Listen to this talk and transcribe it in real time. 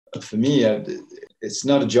For me, it's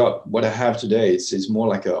not a job. What I have today, it's more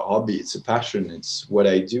like a hobby. It's a passion. It's what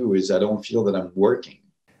I do. Is I don't feel that I'm working.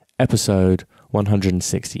 Episode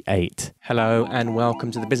 168. Hello and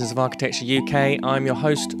welcome to the Business of Architecture UK. I'm your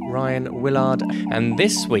host, Ryan Willard, and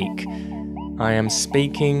this week I am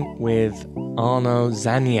speaking with Arnaud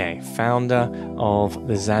Zannier, founder of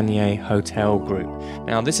the Zannier Hotel Group.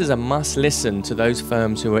 Now, this is a must listen to those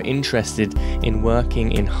firms who are interested in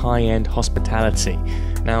working in high-end hospitality.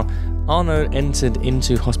 Now, Arnaud entered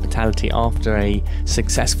into hospitality after a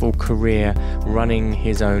successful career running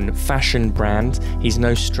his own fashion brand. He's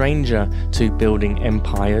no stranger to building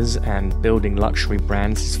empires and building luxury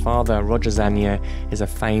brands. His father, Roger Zannier, is a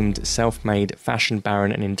famed self-made fashion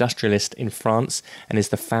baron and industrialist in France and is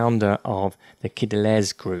the founder of the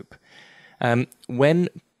Zannier Group. When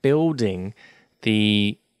building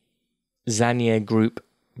the Zannier Group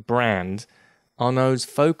brand, Arnaud's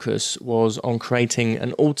focus was on creating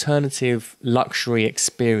an alternative luxury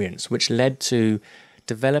experience, which led to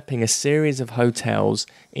developing a series of hotels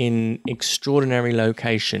in extraordinary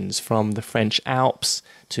locations, from the French Alps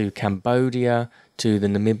to Cambodia to the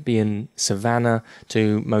Namibian savanna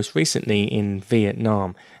to most recently in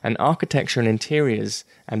Vietnam. And architecture and interiors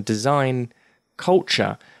and design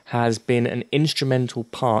culture has been an instrumental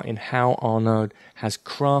part in how Arnaud has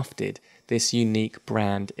crafted this unique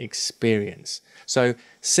brand experience. So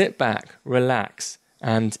sit back, relax,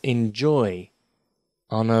 and enjoy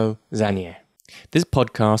Arnaud Zannier. This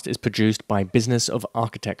podcast is produced by Business of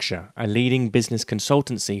Architecture, a leading business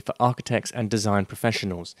consultancy for architects and design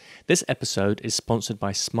professionals. This episode is sponsored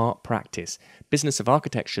by Smart Practice, Business of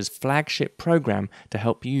Architecture's flagship program to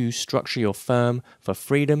help you structure your firm for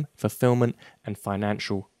freedom, fulfillment, and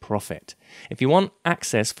financial profit. If you want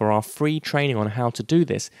access for our free training on how to do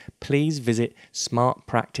this, please visit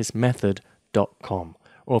smartpracticemethod.com.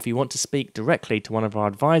 Or if you want to speak directly to one of our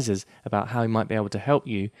advisors about how we might be able to help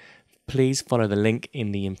you, please follow the link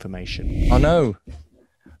in the information. Arnaud,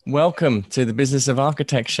 welcome to the Business of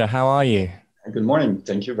Architecture. How are you? Good morning.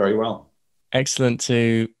 Thank you very well. Excellent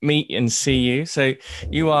to meet and see you. So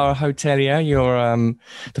you are a hotelier. You're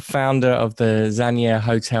the founder of the Zannier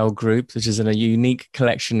Hotel Group, which is a unique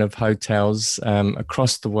collection of hotels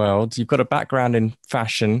across the world. You've got a background in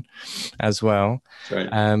fashion as well. Right.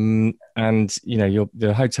 And you know,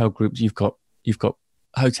 the hotel group, you've got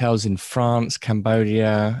hotels in France,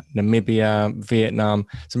 Cambodia, Namibia, Vietnam,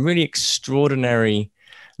 some really extraordinary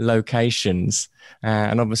locations.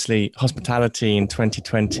 And obviously hospitality in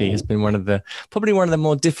 2020 has been probably one of the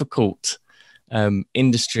more difficult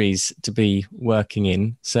industries to be working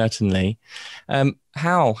in, certainly.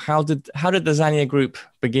 How did the Zannier Group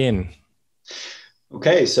begin?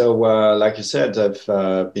 Okay, so like you said,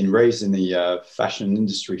 I've been raised in the fashion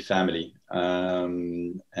industry family.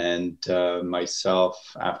 And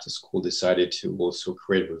myself, after school, decided to also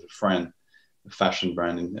create with a friend a fashion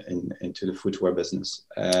brand into the footwear business.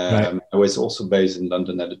 Right. I was also based in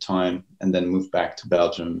London at the time, and then moved back to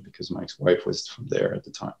Belgium because my ex-wife was from there at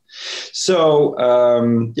the time. So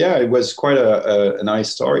it was quite a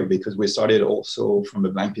nice story, because we started also from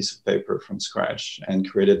a blank piece of paper from scratch and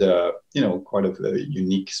created quite a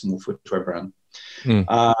unique small footwear brand.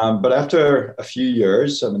 But after a few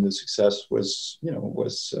years, the success was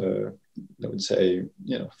I would say,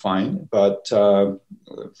 fine. But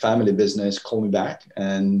family business called me back,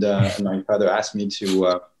 and my father asked me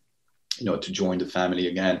to join the family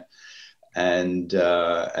again. And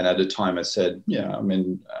at the time, I said,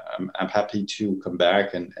 I'm happy to come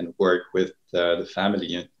back and work with the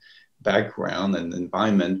family background and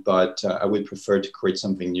environment, but I would prefer to create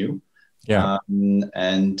something new. Yeah.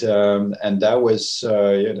 And that was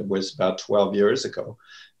about 12 years ago.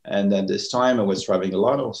 And at this time, I was traveling a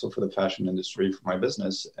lot also for the fashion industry for my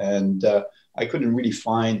business. And I couldn't really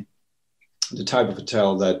find the type of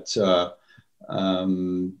hotel that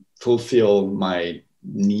fulfill my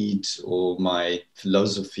needs or my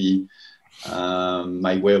philosophy,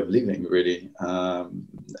 my way of living, really,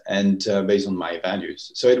 and based on my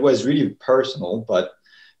values. So it was really personal, but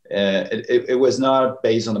it was not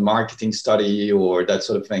based on a marketing study or that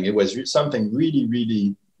sort of thing. It was something really,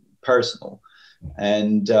 really personal.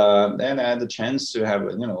 And then I had the chance to have,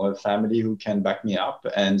 a family who can back me up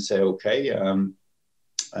and say, okay,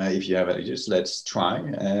 if you have ideas, let's try.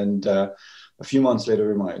 And a few months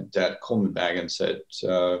later, my dad called me back and said,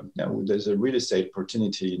 there's a real estate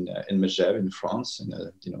opportunity in Megève in France, in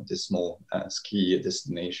this small ski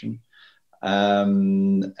destination.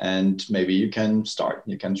 And maybe you can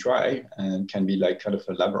try, and can be like kind of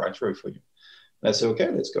a laboratory for you. And I said, okay,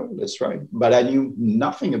 let's go, let's try. But I knew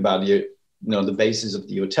nothing about the basis of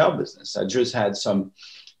the hotel business. I just had some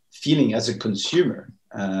feeling as a consumer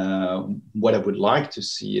what I would like to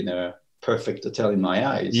see in a perfect hotel in my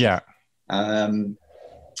eyes. Yeah.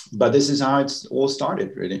 But this is how it's all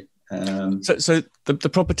started, really. So the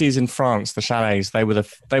properties in France, the chalets, they were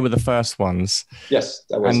the first ones. Yes,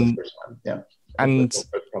 that was the first one. Yeah, and the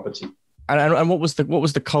first property. And what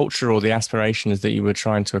was the culture or the aspirations that you were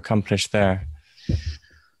trying to accomplish there?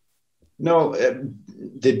 No,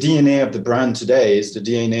 the DNA of the brand today is the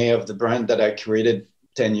DNA of the brand that I created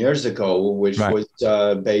 10 years ago, which was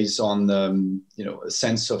based on a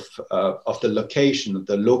sense of the location, of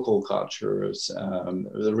the local cultures,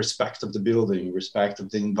 the respect of the building, respect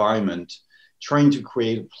of the environment, trying to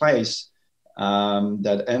create a place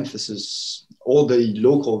that emphasizes all the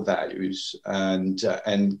local values and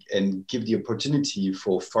give the opportunity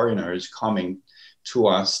for foreigners coming to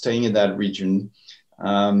us, staying in that region,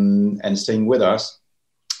 and staying with us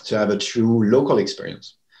to have a true local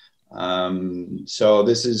experience. So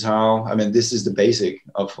this is this is the basic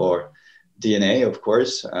of our DNA, of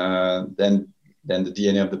course. Then the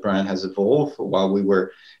DNA of the brand has evolved while we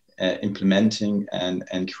were implementing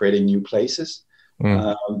and creating new places.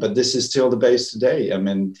 But this is still the base today. I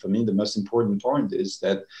mean, for me, the most important point is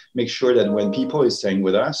that make sure that when people is staying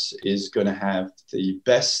with us is going to have the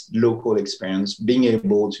best local experience, being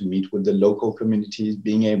able to meet with the local communities,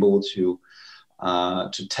 being able to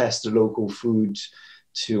test the local food,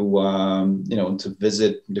 to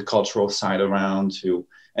visit the cultural side around,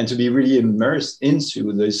 and to be really immersed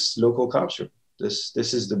into this local culture. This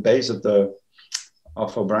is the base of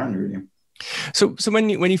our brand, really. So when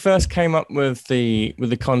you first came up with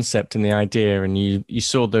the concept and the idea, and you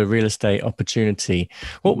saw the real estate opportunity,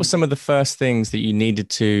 what were some of the first things that you needed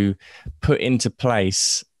to put into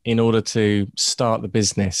place in order to start the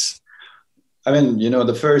business? I mean,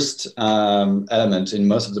 the first element in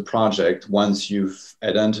most of the project, once you've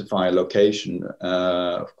identified a location,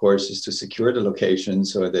 of course, is to secure the location.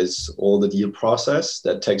 So there's all the deal process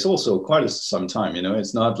that takes also quite some time.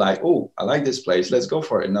 It's not like, oh, I like this place, let's go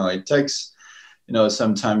for it. No, it takes,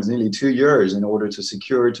 sometimes nearly 2 years in order to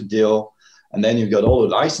secure, to deal. And then you've got all the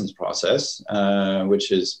license process,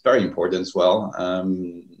 which is very important as well,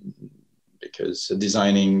 because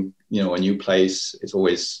designing, a new place is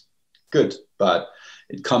always good, but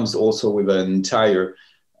it comes also with an entire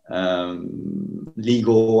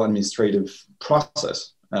legal administrative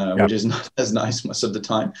process, which is not as nice most of the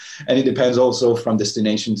time. And it depends also from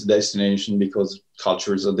destination to destination because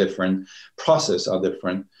cultures are different, processes are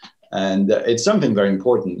different. And it's something very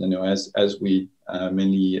important, as we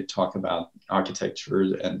mainly talk about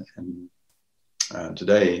architecture and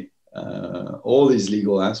today, all these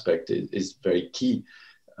legal aspect is very key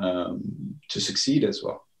to succeed as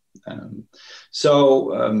well.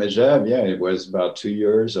 Megève, it was about 2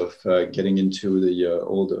 years of getting into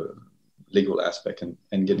all the legal aspect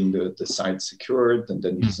and getting the site secured, and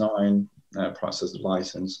then design, process the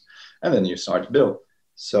license, and then you start to build.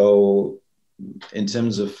 So in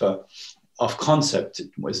terms of concept,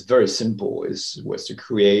 it was very simple. It was to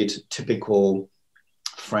create typical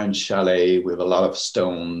French chalet with a lot of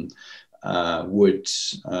stone, wood,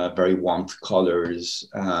 very warm colors,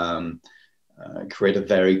 create a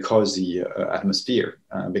very cozy atmosphere,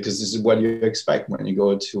 because this is what you expect when you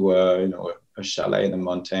go to a chalet in the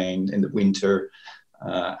mountain in the winter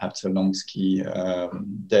after a long ski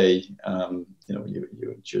day.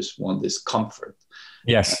 You just want this comfort,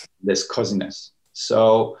 this coziness.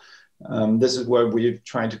 So this is where we're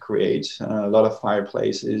trying to create a lot of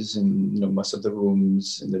fireplaces in most of the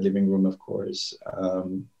rooms, in the living room, of course,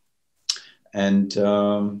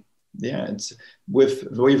 it's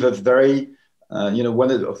with a very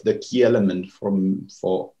one of the key elements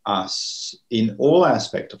for us in all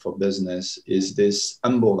aspects of our business is this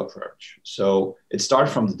humble approach. So it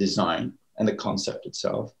starts from the design and the concept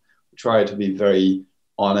itself. We try to be very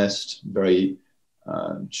honest, very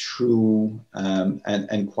true,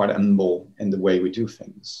 and quite humble in the way we do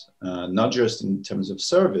things, not just in terms of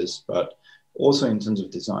service, but also in terms of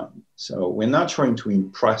design. So we're not trying to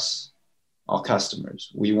impress our customers.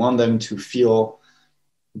 We want them to feel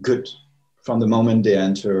good from the moment they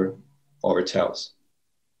enter our hotels.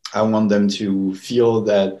 I want them to feel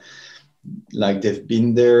that like they've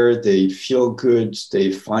been there, they feel good,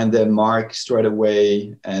 they find their mark straight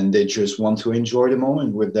away, and they just want to enjoy the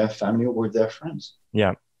moment with their family or with their friends.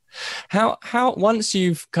 Yeah. How once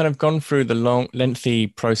you've kind of gone through the long, lengthy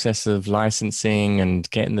process of licensing and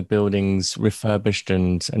getting the buildings refurbished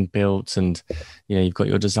and built, and you've got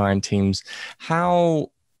your design teams,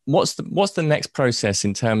 what's the next process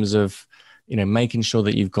in terms of making sure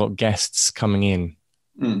that you've got guests coming in?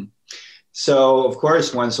 So of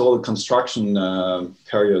course, once all the construction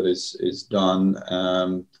period is done,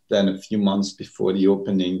 then a few months before the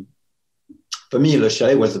opening, for me, Le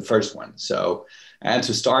Chalet was the first one. So I had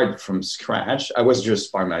to start from scratch. I was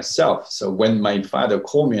just by myself. So when my father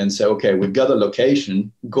called me and said, okay, we've got a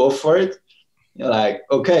location, go for it. You're like,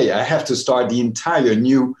 okay, I have to start the entire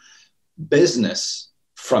new business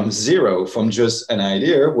from zero, from just an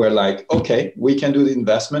idea. We're like, okay, we can do the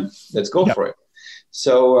investment. Let's go for it.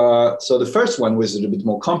 So the first one was a little bit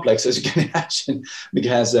more complex, as you can imagine,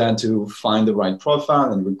 because I had to find the right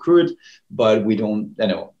profile and recruit, but we didn't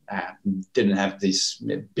have this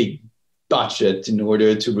big budget in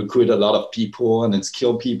order to recruit a lot of people and then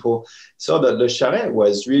skill people. So the chalet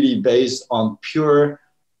was really based on pure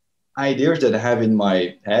ideas that I have in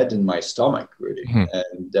my head and my stomach, really.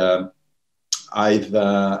 And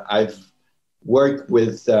I've worked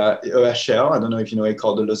with EHL. I don't know if you know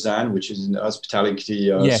École de Lausanne, which is an hospitality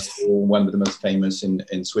school, one of the most famous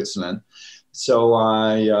in Switzerland. So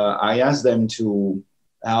I asked them to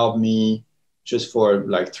help me just for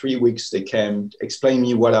like 3 weeks. They came explain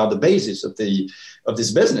me what are the bases of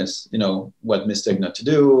this business, what mistake not to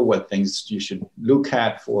do, what things you should look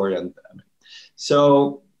at for. And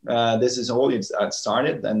so this is all it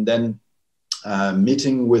started. And then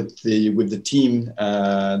meeting with the team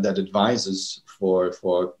that advises for a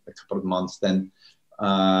couple of months, then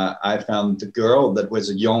I found the girl that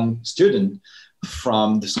was a young student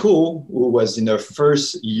from the school who was in her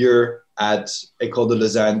first year at École de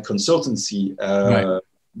Lausanne consultancy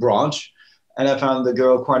branch. And I found the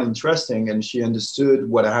girl quite interesting, and she understood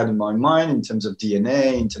what I had in my mind in terms of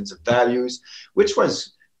DNA, in terms of values, which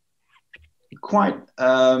was quite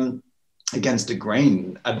against the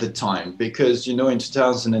grain at the time, because, in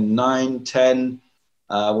 2009, 10,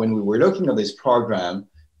 when we were looking at this program,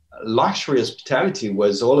 luxury hospitality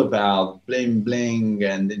was all about bling bling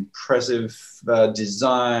and impressive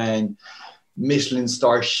design, Michelin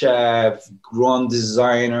star chef, grand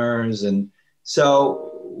designers. And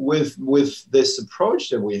so with this approach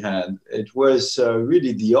that we had, it was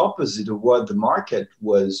really the opposite of what the market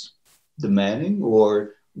was demanding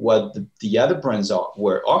or what the other brands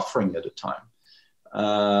were offering at the time.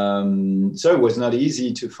 So it was not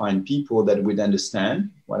easy to find people that would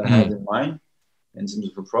understand what I had in mind in terms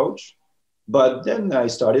of approach. But then I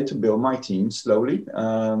started to build my team slowly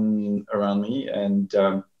around me. And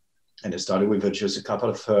I started with just a couple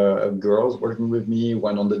of girls working with me,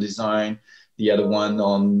 one on the design, the other one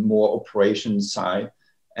on more operations side.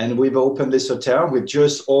 And we've opened this hotel with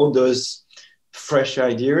just all those fresh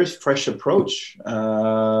ideas, fresh approach,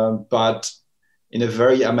 but in a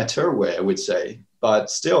very amateur way, I would say, but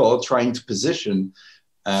still trying to position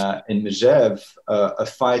in Megève a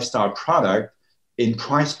 5-star product in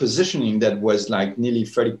price positioning that was like nearly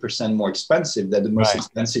 30% more expensive than the most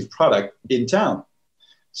expensive product in town.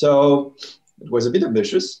 So it was a bit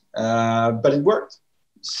ambitious, but it worked.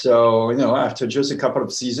 So, after just a couple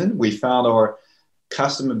of seasons, we found our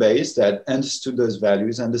customer base that understood those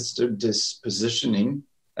values, understood this positioning,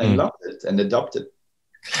 and loved it and adopted.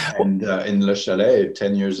 And in Le Chalet,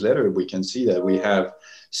 10 years later, we can see that we have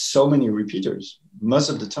so many repeaters. Most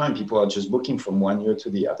of the time, people are just booking from one year to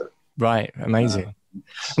the other. Right, amazing.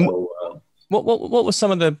 What were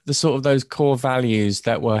some of the sort of those core values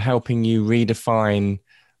that were helping you redefine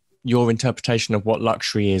your interpretation of what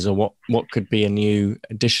luxury is, or what could be a new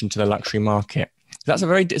addition to the luxury market?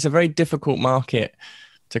 It's a very difficult market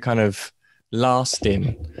to kind of last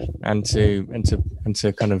in and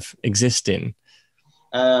to kind of exist in.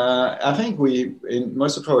 I think in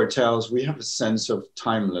most of our hotels, we have a sense of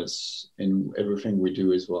timeless in everything we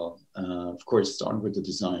do as well. Of course, starting with the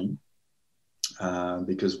design,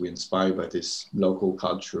 because we're inspired by this local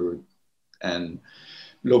culture and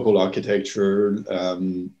local architecture,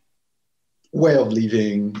 way of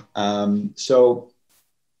living. So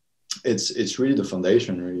it's really the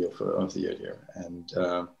foundation really of the idea.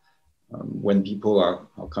 And when people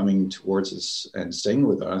are coming towards us and staying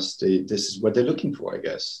with us, this is what they're looking for, I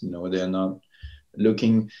guess. They're not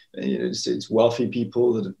looking, it's wealthy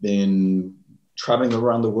people that have been traveling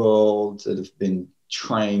around the world, that have been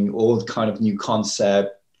trying all kind of new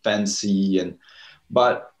concept, fancy.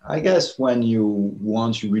 But I guess when you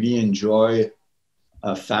want to really enjoy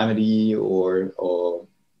a family or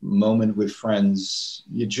moment with friends,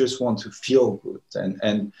 you just want to feel good.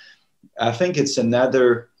 And I think it's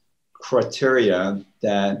another criteria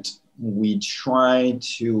that we try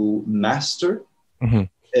to master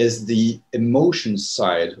is the emotion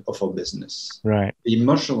side of our business, right? The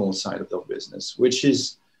emotional side of our business, which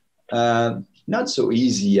is not so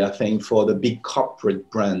easy, I think, for the big corporate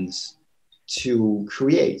brands to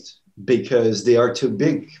create. because they are too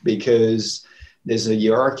big, because there's a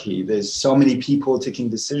hierarchy, there's so many people taking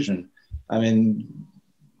decision. I mean,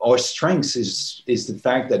 our strength is the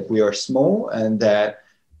fact that we are small, and that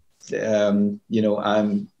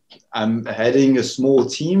I'm heading a small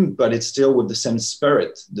team, but it's still with the same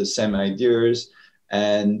spirit, the same ideas,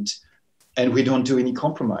 and we don't do any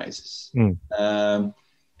compromises. And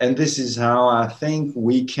this is how I think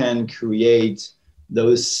we can create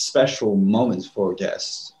those special moments for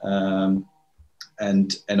guests. And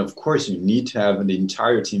of course, you need to have the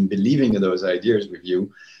entire team believing in those ideas with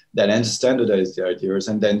you, that understand those ideas,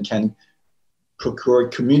 and then can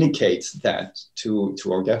communicate that to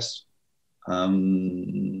our guests.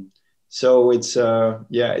 So it's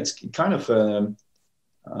it's kind of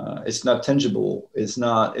it's not tangible.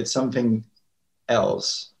 It's something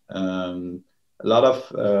else. A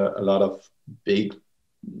lot of big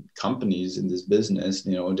companies in this business,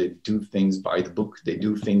 they do things by the book. They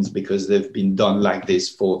do things because they've been done like this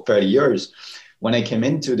for 30 years. When I came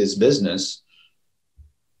into this business,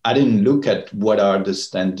 I didn't look at what are the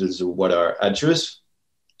standards or I just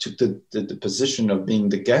took the position of being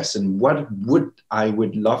the guest, and what I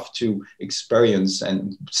would love to experience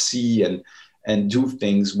and see and do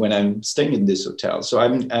things when I'm staying in this hotel. So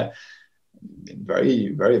I'm very,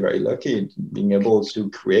 very, very lucky being able to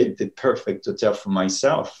create the perfect hotel for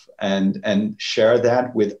myself and share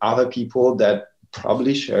that with other people that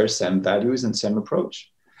probably share same values and same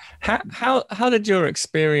approach. How did your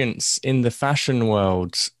experience in the fashion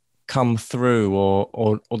world come through,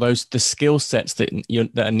 or the skill sets that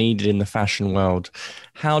are needed in the fashion world?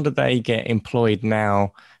 How do they get employed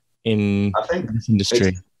now in this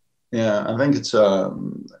industry? I think it's I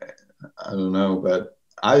don't know, but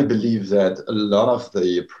I believe that a lot of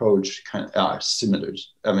the approach are similar.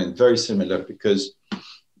 I mean, very similar, because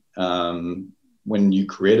when you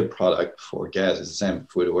create a product for guests, it's the same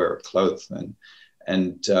footwear, clothes,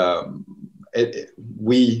 and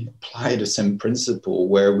we apply the same principle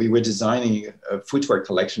where we were designing a footwear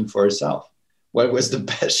collection for ourselves. What was the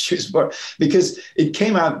best shoes for? Because it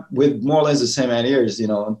came out with more or less the same ideas,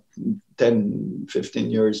 10,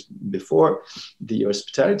 15 years before the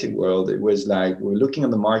hospitality world. It was like we're looking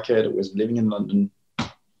on the market. It was living in London,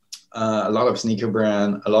 a lot of sneaker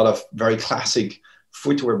brand, a lot of very classic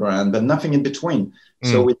footwear brand, but nothing in between.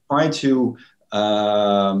 So we try to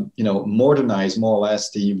modernize more or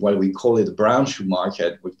less what we call it the brown shoe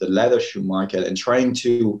market with the leather shoe market, and trying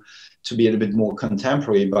to be a little bit more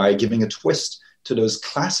contemporary by giving a twist to those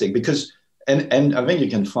classic, because and I think you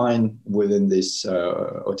can find within this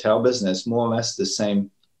hotel business more or less the same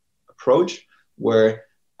approach, where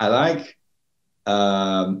I like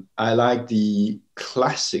the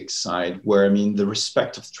classic side, where the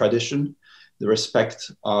respect of tradition, the respect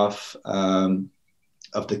of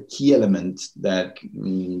the key element that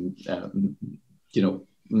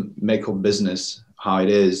make our business how it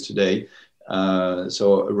is today.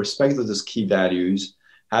 So a respect of those key values,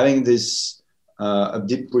 having this a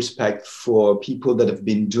deep respect for people that have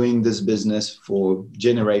been doing this business for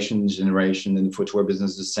generation, in the footwear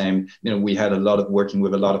business the same. We had a lot of working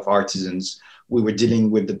with a lot of artisans. We were dealing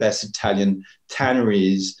with the best Italian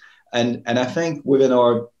tanneries, and I think within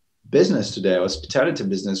our business today, our hospitality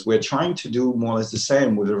business, we're trying to do more or less the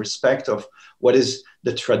same, with the respect of what is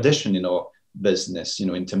the tradition in our business,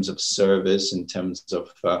 in terms of service, in terms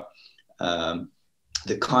of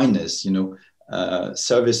the kindness.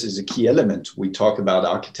 Service is a key element. We talk about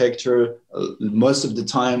architecture most of the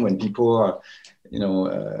time when people are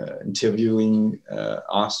interviewing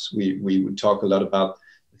us. We would talk a lot about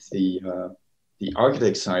the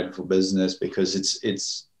architect side of business, because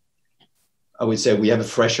it's I would say we have a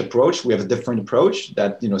fresh approach. We have a different approach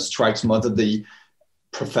that strikes most of the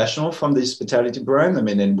professional from the hospitality brand.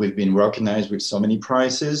 And we've been recognized with so many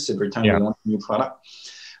prizes every time we launch a new product.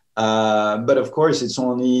 But of course, it's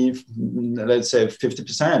only, let's say,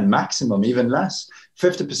 50% maximum, even less.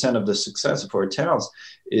 50% of the success of our hotels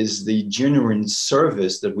is the genuine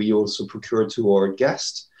service that we also procure to our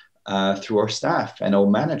guests through our staff and our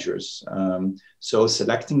managers. So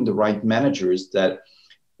selecting the right managers that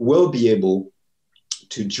will be able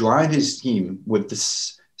to drive his team with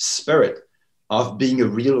this spirit of being a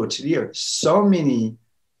real hotelier. So many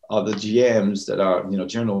of the GMs that are,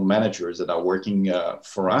 general managers that are working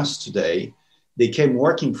for us today, they came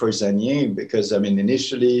working for Zannier because,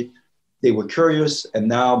 initially they were curious, and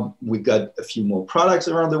now we got a few more products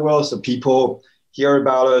around the world. So people hear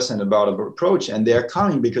about us and about our approach, and they're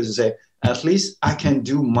coming because they say, at least I can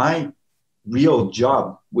do my real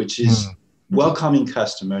job, which is welcoming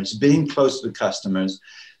customers, being close to the customers,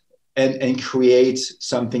 and create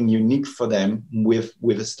something unique for them with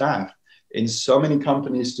the staff. in so many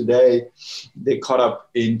companies today, they caught up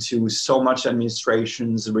into so much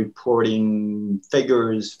administrations, reporting,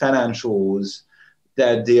 figures, financials,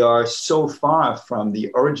 that they are so far from the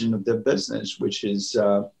origin of their business, which is,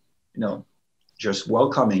 just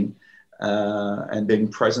welcoming and being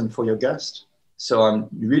present for your guest. So I'm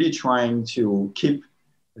really trying to keep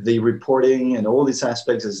the reporting and all these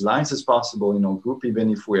aspects as light as possible in our group, even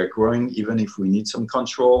if we are growing, even if we need some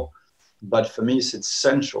control. But for me, it's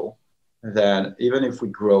essential that even if we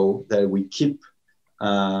grow, that we keep,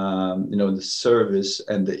 the service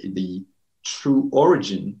and the true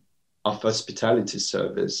origin of hospitality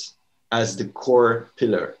service as the core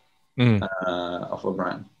pillar of a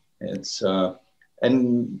brand. It's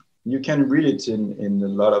and you can read it in a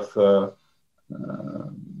lot of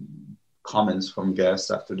comments from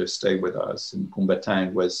guests after the stay with us. And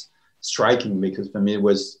Kumbatang was striking because for me it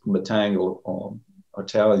was Kumbatang or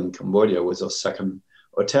hotel in Cambodia was our second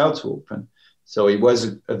hotel to open. So it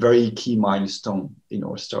was a very key milestone in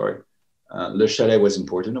our story. Le Chalet was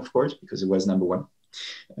important, of course, because it was number one.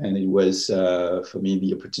 And it was, for me,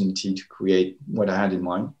 the opportunity to create what I had in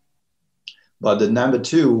mind. But the number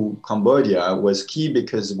two, Cambodia, was key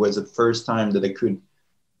because it was the first time that I could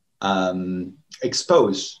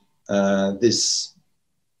expose this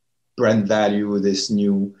brand value, this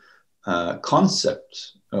new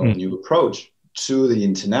concept, or new approach to the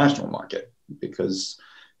international market. Because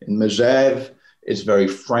in Megève, it's very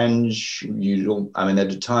French. At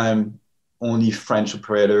the time, only French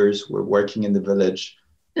operators were working in the village.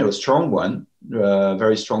 A strong one,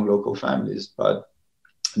 very strong local families, but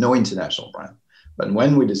no international brand. But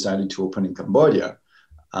when we decided to open in Cambodia,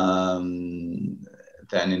 then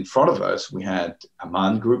in front of us, we had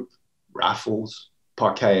Aman Group, Raffles,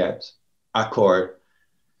 Park Hyatt, Accor,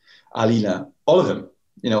 Alila, all of them,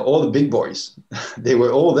 all the big boys, they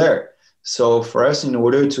were all there. So for us, in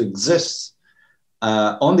order to exist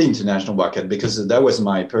on the international market, because that was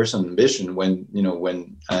my personal ambition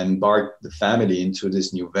when I embarked the family into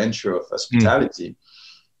this new venture of hospitality,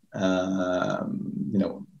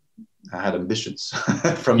 I had ambitions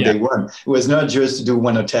from day one. It was not just to do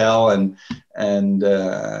one hotel and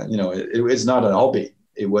it was not an hobby.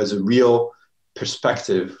 It was a real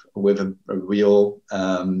perspective with a real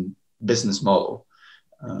business model,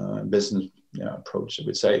 business approach, I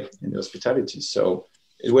would say, in hospitality. So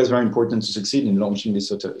it was very important to succeed in launching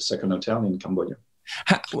this second hotel in Cambodia.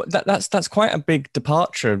 That's quite a big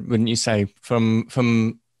departure, wouldn't you say,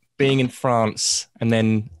 from being in France and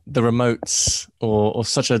then the remotes or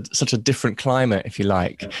such a different climate, if you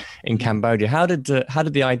like, in Cambodia. How did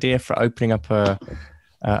the idea for opening up a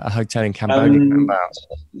hotel in Cambodia come about?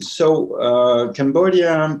 So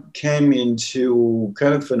Cambodia came into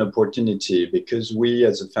kind of an opportunity because we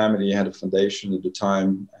as a family had a foundation at the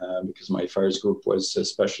time because my first group was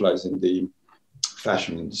specialized in the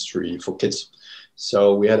fashion industry for kids.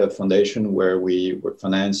 So we had a foundation where we were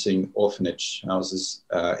financing orphanage houses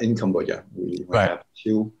in Cambodia. We have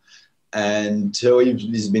two. And so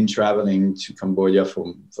he's been traveling to Cambodia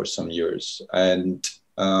for some years. And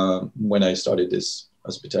when I started this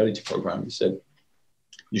hospitality program, he said,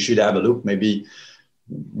 you should have a look. Maybe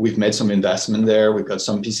we've made some investment there. We've got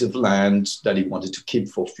some piece of land that he wanted to keep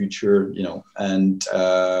for future, and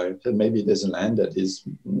maybe there's a land that is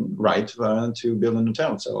right to build an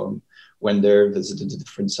hotel. So went there, visited the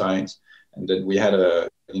different sites, and then we had a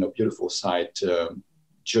beautiful site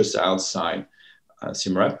just outside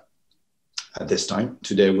Siem Reap. At this time,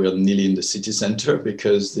 today we're nearly in the city center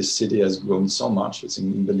because this city has grown so much. It's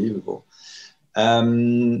unbelievable.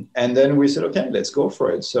 And then we said, okay, let's go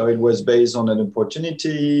for it. So it was based on an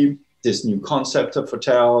opportunity, this new concept of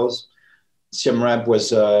hotels. Siem Reap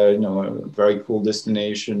was, a very cool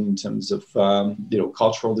destination in terms of,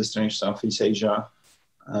 cultural destination, Southeast Asia.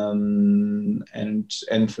 And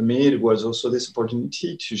for me, it was also this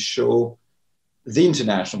opportunity to show the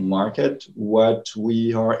international market what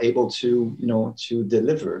we are able to, to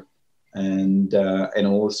deliver, and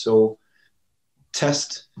also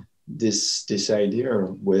test this idea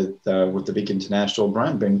with the big international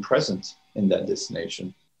brand being present in that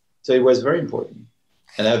destination. So it was very important,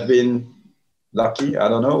 and I've been lucky. I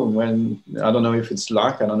don't know if it's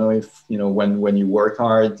luck. I don't know if when you work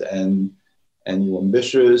hard and you're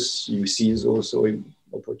ambitious, you seize also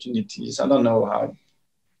opportunities. I don't know how.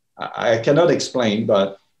 I cannot explain,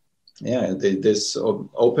 but yeah, this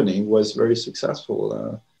opening was very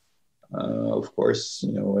successful. Of course,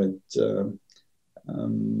 and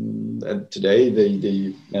today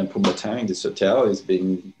the Pumbatang, this hotel, is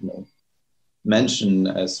being mentioned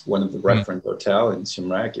as one of the reference hotel in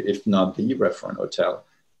Siem Reap, if not the reference hotel,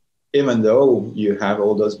 even though you have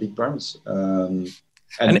all those big brands.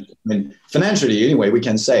 And I mean, financially, anyway, we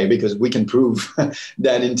can say, because we can prove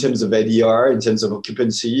that in terms of ADR, in terms of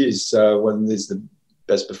occupancy, is one is the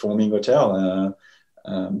best performing hotel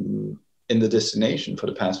in the destination for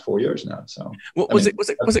the past 4 years now. So, was it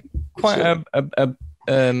quite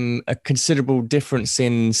a considerable difference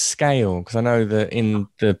in scale? Because I know that in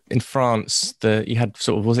France, you had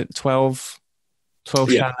sort of, was it 12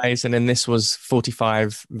 chalets, and then this was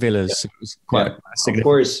 45 villas. Yeah. So it was quite significant. Of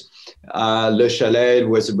course, Le Chalet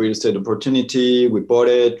was a real estate opportunity. We bought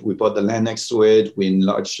it. We bought the land next to it. We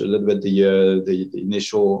enlarged a little bit the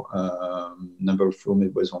initial number of rooms.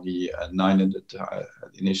 It was only 9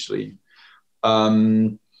 initially.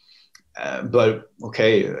 But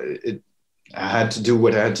okay, I had to do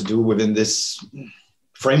what I had to do within this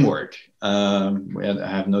framework. I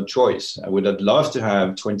have no choice. I would have loved to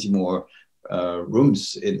have 20 more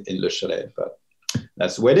rooms in Le Chalet, but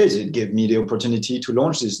that's the way it is. It gave me the opportunity to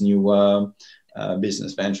launch this new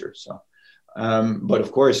business venture. So, but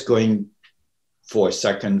of course, going for a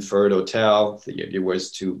second, third hotel, the idea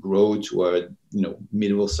was to grow to a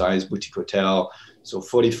middle-sized boutique hotel. So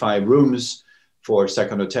 45 rooms for a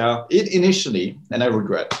second hotel. Initially, and I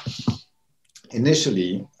regret,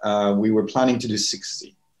 initially we were planning to do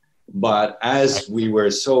 60. But as we were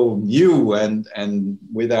so new and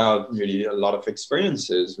without really a lot of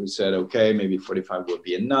experiences, we said, okay, maybe 45 will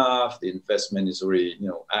be enough. The investment is already,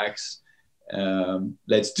 X.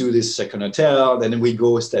 Let's do this second hotel. Then we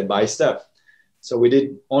go step by step. So we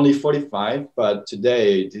did only 45, but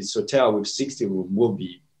today this hotel with 60 rooms will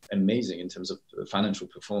be amazing in terms of financial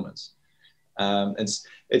performance.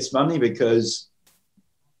 It's funny because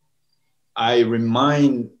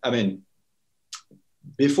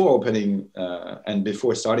before opening and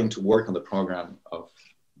before starting to work on the program of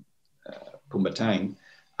Pumbatang,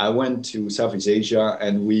 I went to Southeast Asia,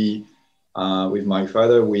 and we, with my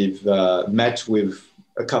father, we've met with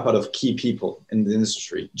a couple of key people in the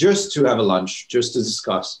industry just to have a lunch, just to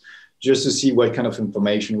discuss, just to see what kind of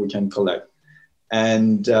information we can collect.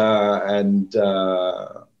 And I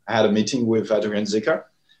had a meeting with Adrian Zika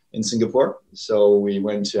in Singapore. So we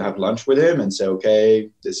went to have lunch with him and say, okay,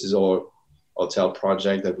 this is our hotel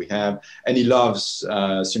project that we have. And he loves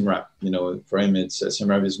Siem Reap. For him, Siem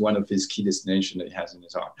Reap is one of his key destinations that he has in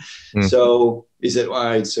his heart. So he said,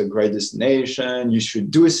 well, it's a great destination. You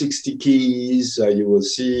should do a 60 keys. You will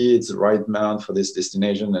see it's the right amount for this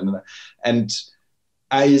destination. And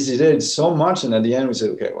I hesitated so much. And at the end, we said,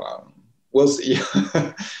 okay, well, we'll see.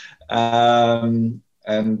 And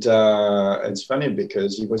it's funny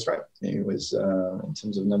because he was right. He was, in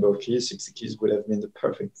terms of number of keys, 60 keys would have been the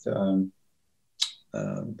perfect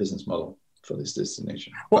business model for this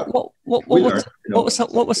destination. What were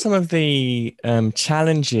some of the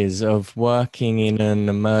challenges of working in an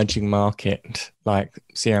emerging market like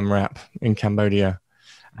Siem Reap in Cambodia,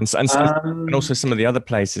 and also some of the other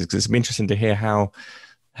places? Because it's interesting to hear how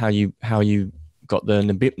you got the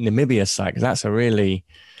Namibia site, because that's a really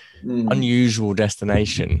unusual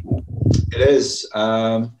destination. It is.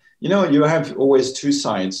 You have always two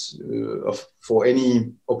sides for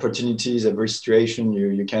any opportunities, every situation.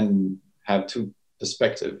 You can have two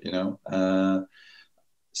perspectives.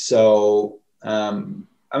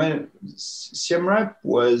 Siem Reap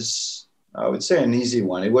was, I would say, an easy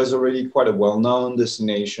one. It was already quite a well-known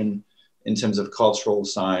destination in terms of cultural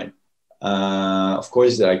side. Of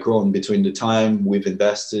course, that had grown between the time we've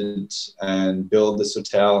invested and built this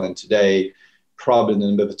hotel, and today probably the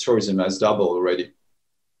number of tourism has doubled already.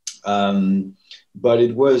 But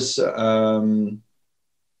it was, and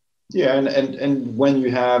when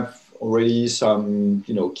you have already some,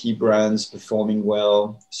 key brands performing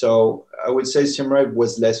well, so I would say Siem Reap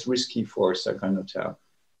was less risky for a second hotel.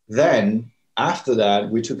 Then after that,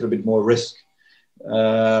 we took a bit more risk.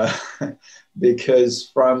 Because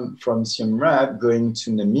from Siem Reap going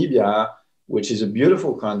to Namibia, which is a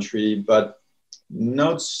beautiful country, but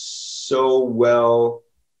not so well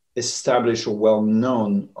established or well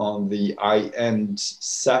known on the high-end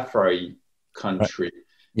safari country. Right.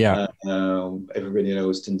 Yeah. Everybody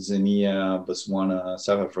knows Tanzania, Botswana,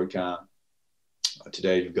 South Africa.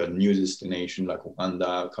 Today you've got a new destination like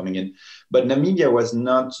Rwanda coming in. But Namibia was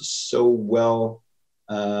not so well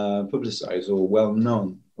publicized or well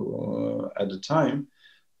known at the time.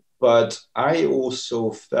 But I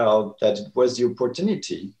also felt that it was the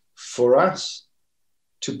opportunity for us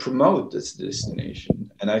to promote this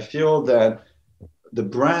destination. And I feel that the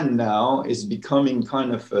brand now is becoming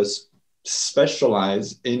kind of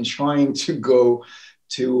specialized in trying to go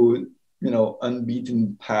to,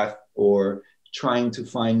 unbeaten path, or trying to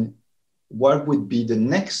find what would be the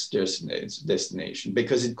next destination,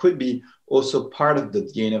 because it could be also part of the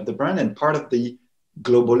DNA of the brand and part of the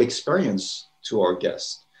global experience to our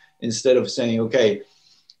guests. Instead of saying, okay,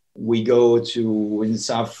 we go to in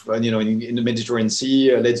South, in the Mediterranean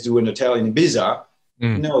Sea, let's do an hotel in Ibiza.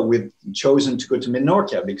 No, we've chosen to go to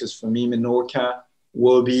Menorca because for me, Menorca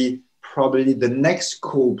will be probably the next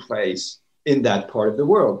cool place in that part of the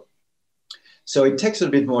world. So it takes a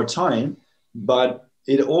bit more time, but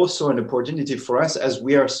it also an opportunity for us as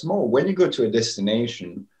we are small. When you go to a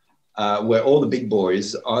destination where all the big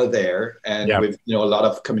boys are there and with a lot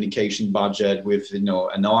of communication budget, with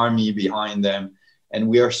an army behind them, and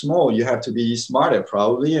we are small, you have to be smarter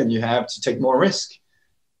probably, and you have to take more risk.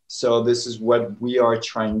 So this is what we are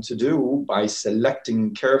trying to do by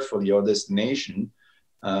selecting carefully our destination.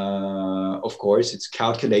 Of course, it's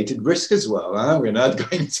calculated risk as well. Huh? We're not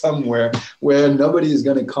going somewhere where nobody is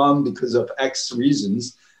going to come because of X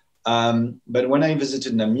reasons. But when I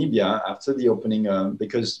visited Namibia after the opening,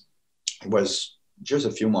 because it was just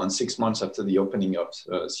a few months, 6 months after the opening of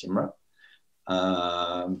Siem Reap,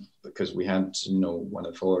 because we had one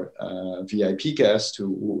of our VIP guests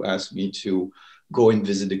who asked me to go and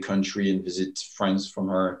visit the country and visit friends from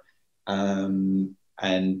her.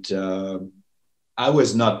 I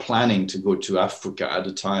was not planning to go to Africa at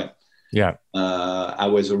the time. I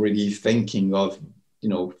was already thinking of,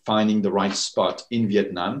 finding the right spot in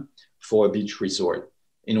Vietnam for a beach resort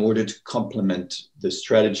in order to complement the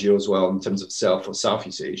strategy as well in terms of for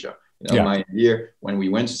Southeast Asia. My idea when we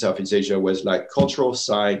went to Southeast Asia was like cultural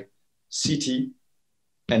side, city,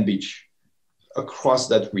 and beach across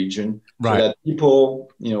that region, so that people,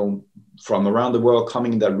 from around the world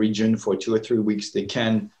coming in that region for 2 or 3 weeks, they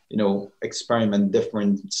can, experiment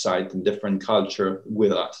different sites and different culture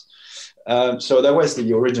with us. So that was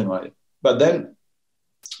the original idea. But then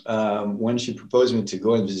when she proposed me to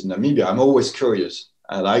go and visit Namibia, I'm always curious.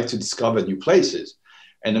 I like to discover new places.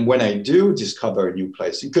 And then when I do discover a new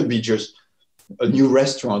place, it could be just a new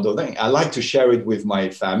restaurant or thing. I like to share it with my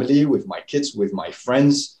family, with my kids, with my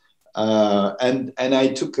friends. And I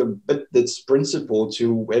took a bit this principle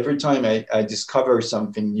to every time I discover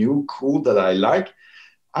something new, cool that I like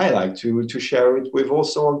to share it with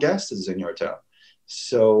also our guests at Zannier Hotel.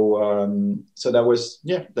 So that was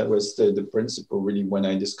the principle really. When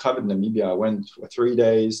I discovered Namibia, I went for 3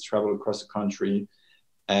 days, traveled across the country,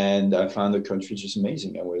 and I found the country just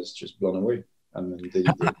amazing. I was just blown away. I mean,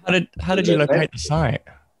 how did you locate the site?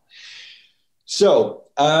 So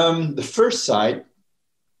the first site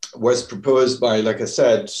was proposed by, like I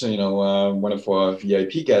said, one of our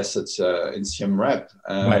VIP guests in Siem Reap,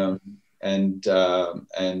 and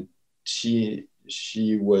she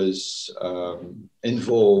was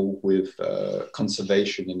involved with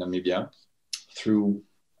conservation in Namibia through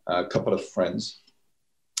a couple of friends,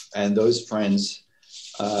 and those friends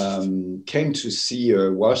came to see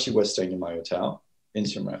her while she was staying in my hotel in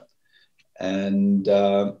Siem Reap, and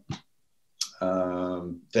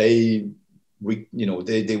they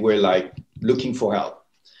were like looking for help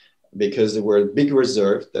because there were a big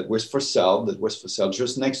reserve that was for sale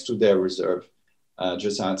just next to their reserve,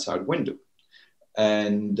 just outside Windhoek.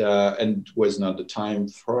 And was not the time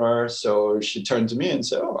for her. So she turned to me and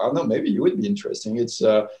said, "Oh, I don't know, maybe you would be interesting. It's,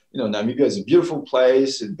 Namibia is a beautiful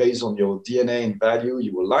place. It's based on your DNA and value.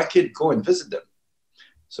 You will like it. Go and visit them."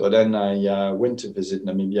 So then I went to visit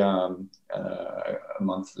Namibia a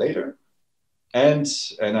month later. And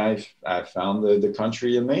I found the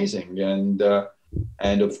country amazing.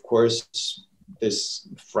 And of course, this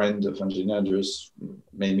friend of Angelina just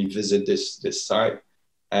made me visit this site.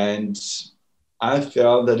 And I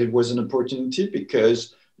felt that it was an opportunity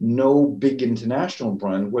because no big international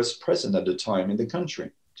brand was present at the time in the country.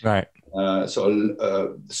 So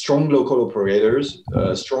strong local operators,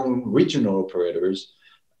 strong regional operators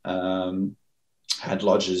had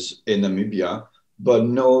lodges in Namibia, but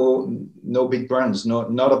no big brands,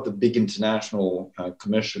 not of the big international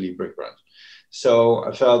commercially big brands. So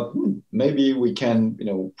I felt maybe we can,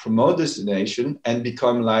 promote this destination and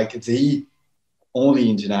become like the only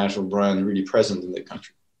international brand really present in the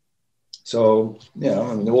country. So,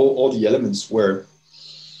 all the elements were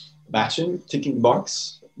matching, ticking the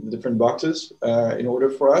different boxes in order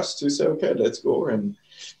for us to say, okay, let's go and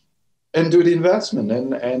do the investment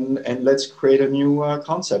and let's create a new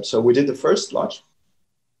concept. So we did the first lodge,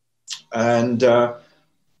 and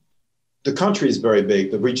the country is very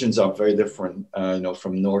big. The regions are very different,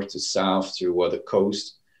 from north to south to the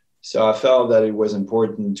coast. So I felt that it was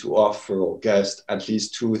important to offer our guests at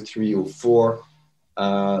least 2 or 3 or 4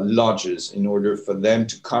 lodges in order for them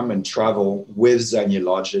to come and travel with Zannier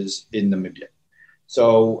lodges in Namibia.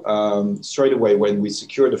 So straight away, when we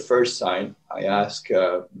secured the first site, I asked,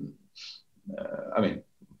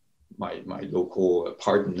 my local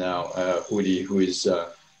partner now, Udi, who is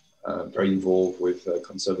very involved with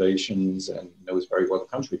conservations and knows very well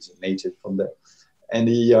the country. He's a native from there. And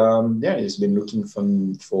he's been looking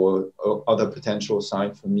for other potential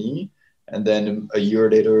site for me. And then a year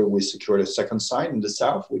later, we secured a second site in the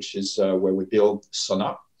south, which is where we build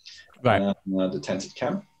sauna, right? The tented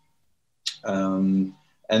camp.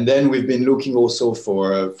 And then we've been looking also for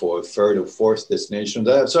a third or fourth destination.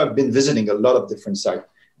 So I've been visiting a lot of different sites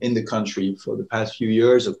in the country for the past few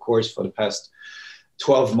years. Of course, for the past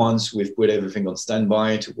 12 months, we've put everything on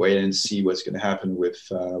standby to wait and see what's going to happen with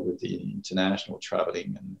the international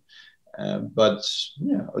traveling. But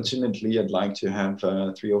yeah, ultimately, I'd like to have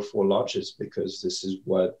 3 or 4 lodges, because this is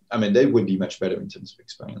they would be much better in terms of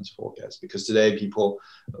experience for guests. Because today, a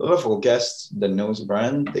lot of our guests that knows the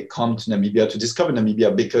brand, they come to Namibia to discover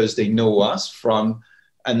Namibia because they know us from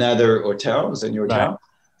another hotel, Zannier Hotel. Right.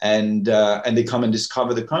 And they come and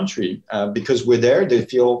discover the country because we're there. They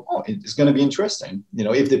feel, it's going to be interesting.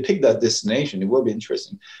 If they pick that destination, it will be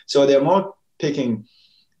interesting. So they're more picking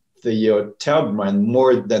the hotel brand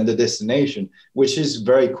more than the destination, which is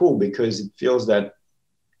very cool, because it feels that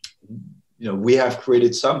we have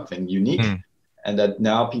created something unique, and that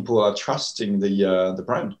now people are trusting the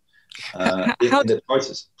brand in the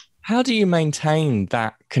choices. How do you maintain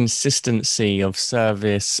that consistency of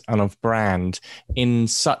service and of brand in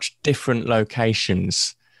such different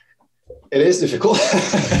locations? It is difficult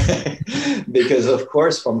because, of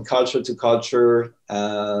course, from culture to culture,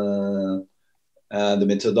 the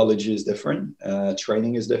methodology is different.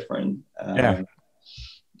 Training is different.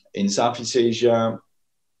 In Southeast Asia,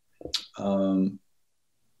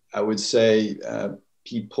 I would say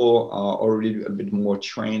people are already a bit more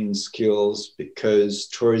trained in skills, because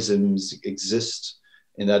tourism exists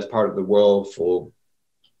in that part of the world for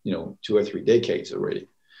 2 or 3 decades already.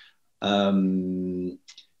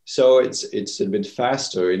 So it's a bit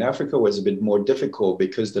faster. In Africa, it was a bit more difficult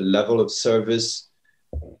because the level of service,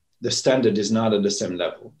 the standard is not at the same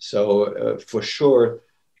level. So for sure,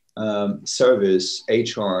 service,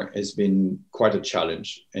 HR has been quite a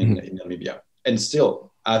challenge in Namibia. And still,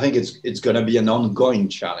 I think it's going to be an ongoing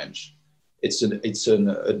challenge. It's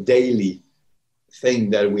a daily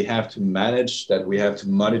thing that we have to manage, that we have to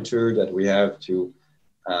monitor, that we have to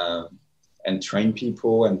and train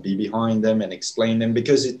people and be behind them and explain them,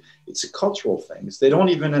 because it's a cultural thing. They don't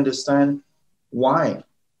even understand why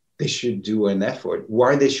they should do an effort,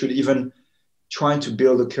 why they should even try to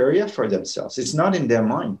build a career for themselves. It's not in their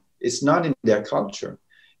mind. It's not in their culture.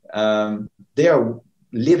 They are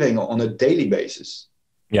living on a daily basis.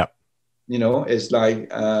 Yeah. It's like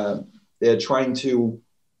they're trying to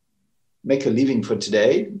make a living for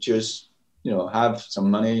today, just, have some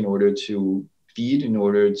money in order to feed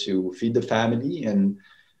the family.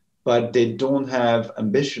 But they don't have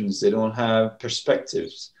ambitions. They don't have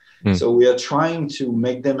perspectives. So we are trying to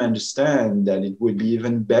make them understand that it would be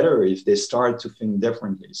even better if they start to think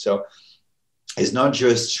differently. So it's not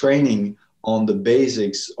just training on the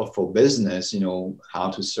basics of for business,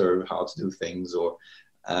 how to serve, how to do things, or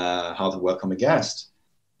how to welcome a guest.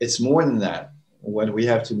 It's more than that. What we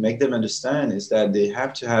have to make them understand is that they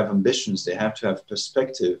have to have ambitions. They have to have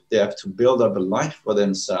perspective. They have to build up a life for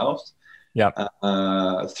themselves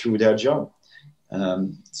through their job.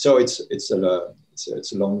 So it's a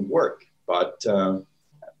long work, but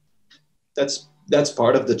that's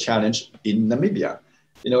part of the challenge in Namibia.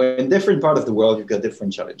 In different part of the world, you've got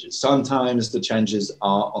different challenges. Sometimes the challenges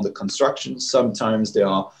are on the construction. Sometimes they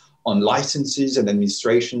are on licenses and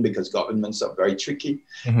administration, because governments are very tricky.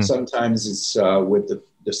 Sometimes it's with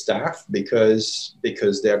the staff, because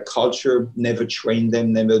their culture never trained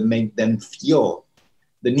them, never made them feel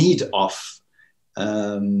the need of.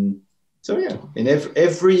 So yeah, in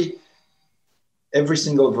every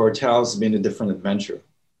single of our hotels has been a different adventure,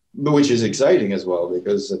 but which is exciting as well,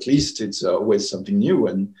 because at least it's always something new.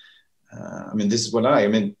 And this is what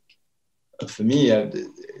for me,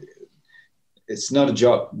 it's not a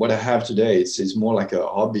job. What I have today, it's more like a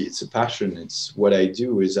hobby. It's a passion. It's what I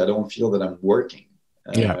do. I don't feel that I'm working.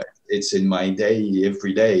 It's in my day,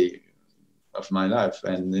 every day of my life.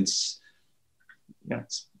 And it's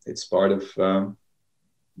part of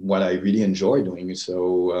what I really enjoy doing.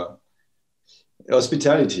 So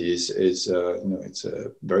hospitality is it's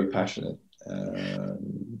a very passionate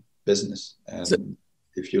business. And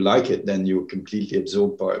if you like it, then you're completely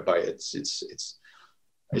absorbed by it.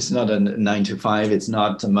 It's not a 9 to 5. It's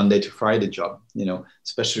not a Monday to Friday job,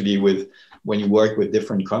 especially when you work with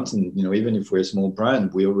different continents. Even if we're a small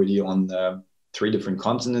brand, we're already on 3 different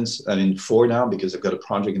continents. 4 now, because I've got a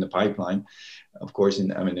project in the pipeline. Of course,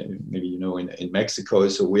 maybe in Mexico.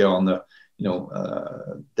 So we are on the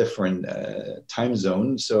different time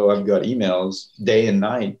zones. So I've got emails day and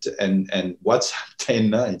night and WhatsApp day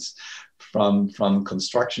and nights from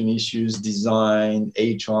construction issues, design,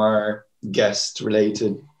 HR, guest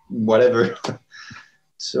related, whatever.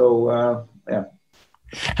 So yeah,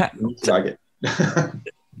 like it.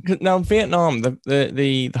 Now, Vietnam,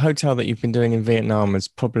 the hotel that you've been doing in Vietnam is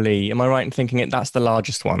probably, am I right in thinking that's the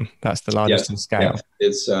largest one? That's the largest in scale. Yeah.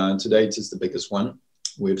 It's to date it's the biggest one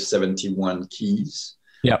with 71 keys.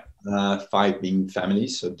 Yep. 5 being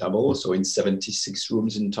families, so double, so in 76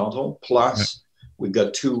 rooms in total. Plus, we've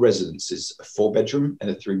got 2 residences, a 4-bedroom and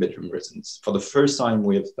a 3-bedroom residence. For the first time,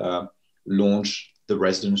 we've launched the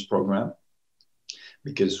residence program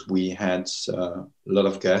because we had a lot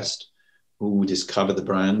of guests who discovered the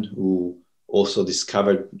brand, who also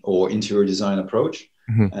discovered our interior design approach,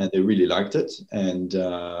 and they really liked it. And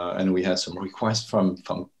we had some requests from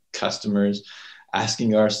customers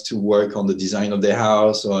asking us to work on the design of their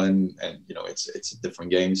house, and it's a different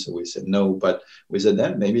game. So we said no, but we said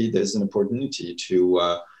then maybe there's an opportunity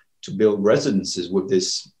to build residences with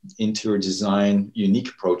this interior design unique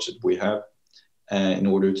approach that we have, in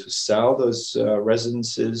order to sell those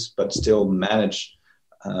residences, but still manage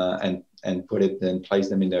and put it and place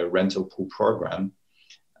them in a rental pool program.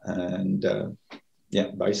 And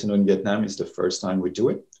Bison in Vietnam is the first time we do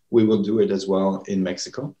it. We will do it as well in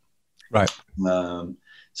Mexico. Right.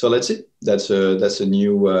 So let's see. That's a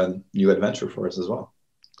new adventure for us as well.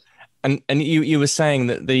 And you were saying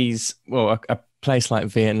that a place like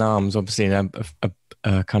Vietnam is obviously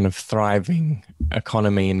a kind of thriving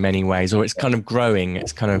economy in many ways, or it's kind of growing.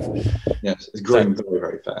 It's kind of it's growing very,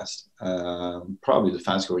 very fast. Probably the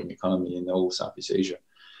fast growing economy in all Southeast Asia.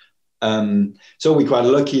 So we're quite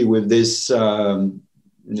lucky with this,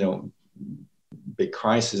 big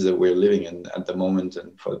crisis that we're living in at the moment,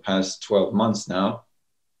 and for the past 12 months now,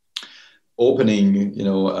 opening,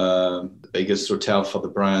 the biggest hotel for the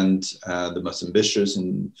brand, the most ambitious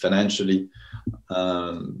and financially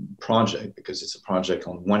project, because it's a project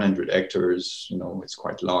on 100 hectares. It's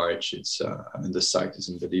quite large. It's the site is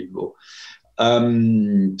unbelievable.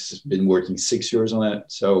 It's been working 6 years on it,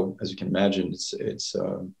 so as you can imagine, it's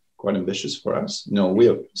quite ambitious for us. We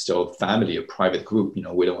are still a family, a private group.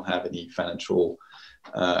 We don't have any financial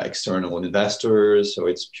external investors, so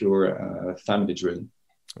it's pure family driven.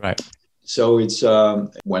 Right. So it's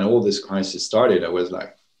when all this crisis started, I was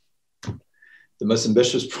like, the most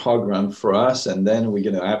ambitious program for us, and then we're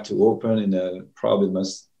going to have to open in probably the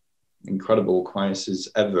most incredible crisis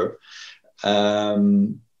ever.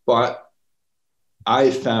 But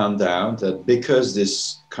I found out that because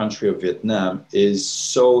this country of Vietnam is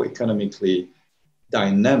so economically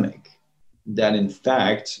dynamic, that in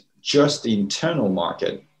fact, just the internal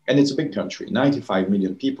market, and it's a big country, 95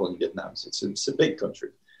 million people in Vietnam, so it's a big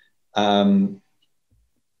country.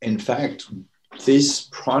 In fact, this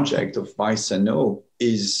project of Zannier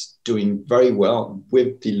is doing very well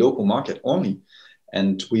with the local market only.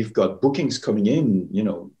 And we've got bookings coming in,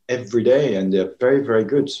 every day, and they're very, very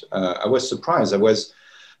good. I was surprised. I was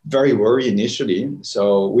very worried initially.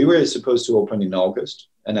 So we were supposed to open in August,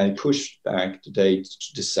 and I pushed back the date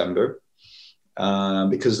to December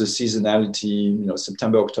because the seasonality,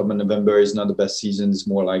 September, October, November is not the best season. It's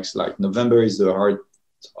more like November is the heart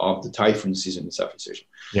of the typhoon season in Southeast Asia.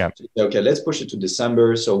 Yeah. So, okay, let's push it to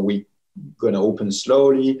December. So we're going to open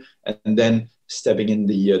slowly, and then stepping in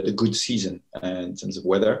the good season in terms of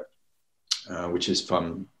weather, which is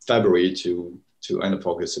from February to end of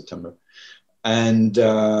August, September. And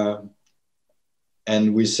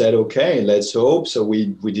we said, okay, let's hope. So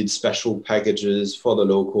we did special packages for the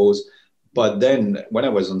locals. But then when I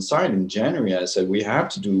was on site in January, I said, we have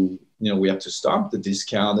to stop the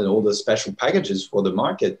discount and all the special packages for the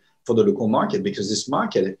market, for the local market, because this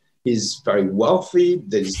market is very wealthy.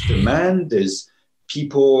 There's demand, there's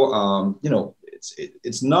people,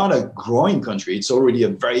 it's not a growing country. It's already a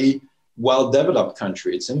very well-developed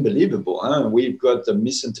country. It's unbelievable. We've got the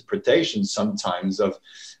misinterpretation sometimes of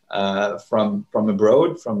from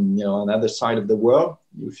abroad, from another side of the world.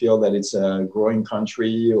 You feel that it's a growing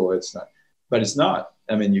country, or it's not, but it's not.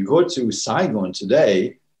 I mean, you go to Saigon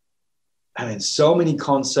today, so many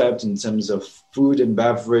concepts in terms of food and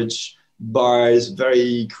beverage, bars,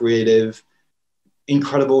 very creative,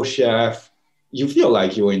 incredible chef. You feel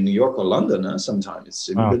like you're in New York or London sometimes. It's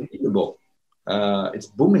unbelievable. It's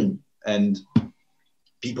booming, and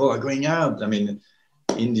people are going out. I mean,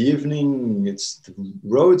 in the evening, the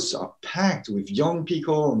roads are packed with young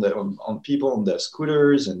people on people on their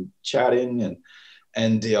scooters and chatting,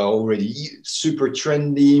 and they are already super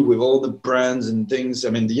trendy with all the brands and things. I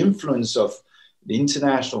mean, the influence of the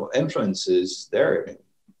international influences there.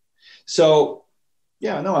 So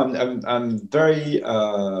yeah, no, I'm very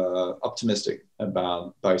optimistic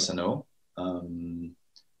about Baisano.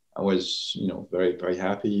 I was, very, very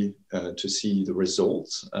happy to see the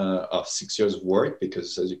results of 6 years of work,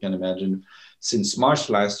 because as you can imagine, since March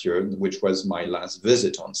last year, which was my last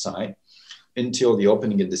visit on site, until the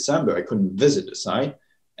opening in December, I couldn't visit the site.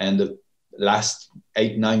 And the last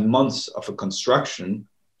 8-9 months of a construction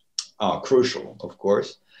are crucial, of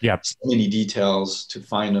course. Yeah. So many details to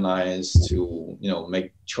finalize, to,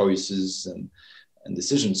 make choices and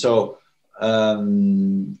decisions. So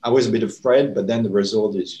I was a bit afraid, but then the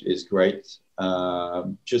result is great.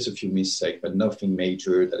 Just a few mistakes, but nothing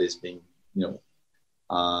major that is being,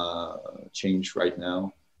 changed right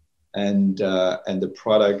now. And the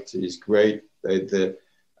product is great.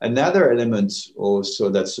 Another element also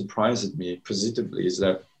that surprised me positively is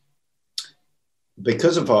that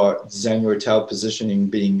because of our Zannier Hotel positioning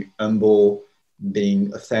being humble,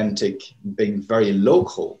 being authentic, being very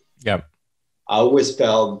local, yeah, I always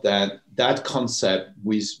felt that concept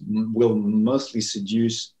will mostly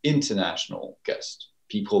seduce international guests,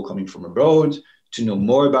 people coming from abroad to know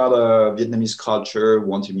more about Vietnamese culture,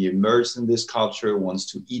 want to be immersed in this culture, wants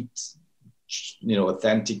to eat,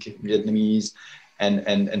 authentic Vietnamese,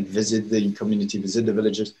 and visit the community, visit the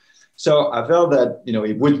villages. So I felt that,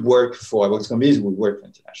 it would work for, it would work for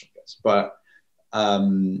international guests. But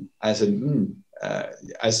as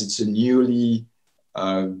it's a newly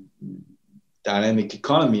dynamic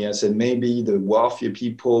economy, I said maybe the wealthier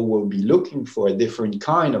people will be looking for a different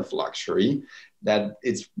kind of luxury, that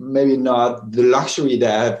it's maybe not the luxury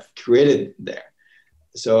that I've created there.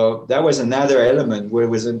 So that was another element where I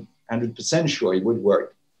wasn't 100% sure it would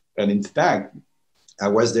work. And in fact, I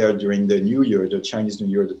was there during the New Year, the Chinese New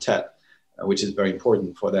Year, the Tet, which is very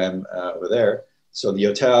important for them over there. So the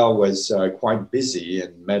hotel was quite busy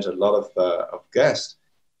and met a lot of guests.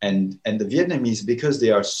 And the Vietnamese, because they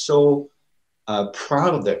are so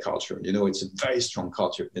proud of their culture, it's a very strong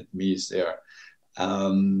culture, Vietnamese there.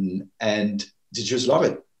 And they just love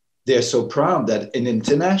it. They're so proud that an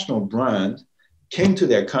international brand came to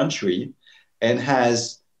their country and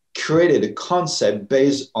has created a concept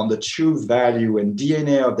based on the true value and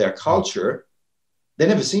DNA of their culture. They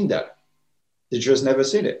never seen that. They just never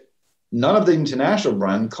seen it. None of the international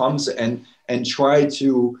brand comes and try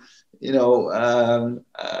to,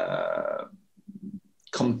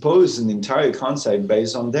 compose an entire concept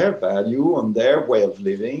based on their value, on their way of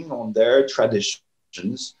living, on their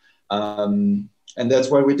traditions. And that's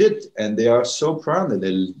what we did. And they are so proud that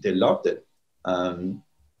they loved it.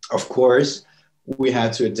 Of course, we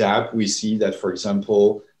had to adapt. We see that, for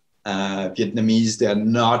example, Vietnamese, they're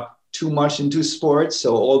not too much into sports.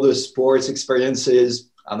 So all the sports experiences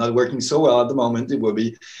are not working so well at the moment. It will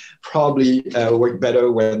be probably work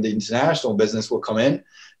better when the international business will come in.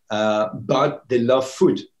 But they love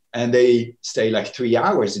food, and they stay like 3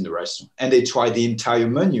 hours in the restaurant, and they try the entire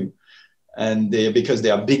menu. And because they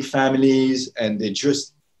are big families, and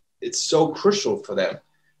it's so crucial for them.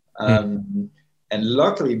 And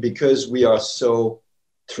luckily, because we are so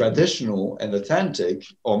traditional and authentic,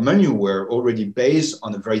 our menu were already based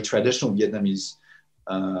on a very traditional Vietnamese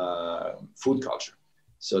food culture.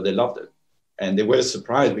 So they loved it. And they were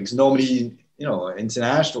surprised, because normally,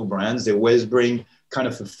 international brands, they always bring kind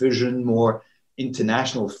of a fusion, more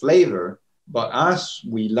international flavor. But us,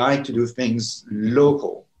 we like to do things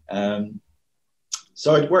local.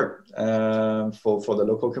 So it worked for the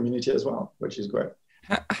local community as well, which is great.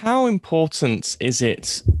 How important is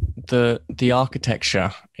it, the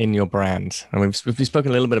architecture in your brand? And we've spoken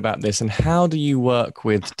a little bit about this. And how do you work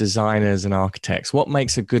with designers and architects? What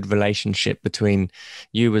makes a good relationship between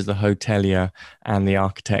you as the hotelier and the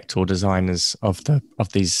architect or designers of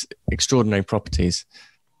these extraordinary properties?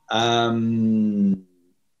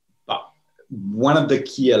 One of the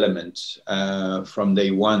key elements from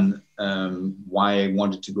day one, why I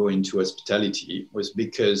wanted to go into hospitality, was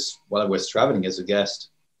because while I was traveling as a guest,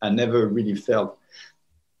 I never really found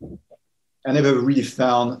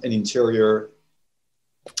an interior,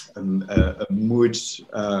 a mood,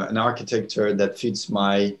 an architecture that fits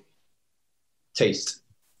my taste,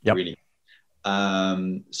 really.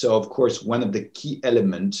 So of course, one of the key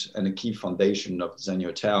elements and a key foundation of Zannier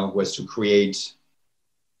Hotel was to create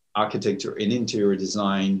architecture and interior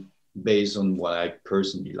design based on what I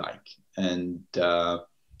personally like. And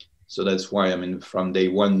so that's why, from day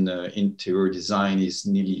one, interior design is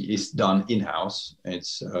done in-house.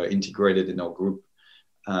 It's integrated in our group.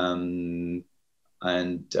 And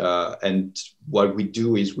what we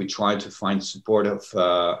do is we try to find support of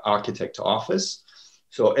architect office.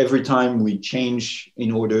 So every time we change,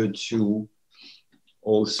 in order to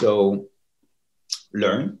also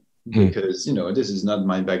learn because, this is not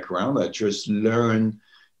my background. I just learn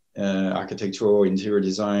architectural interior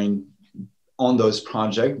design on those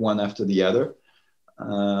projects, one after the other.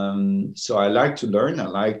 So I like to learn. I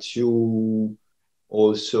like to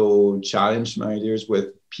also challenge my ideas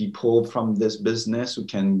with people from this business who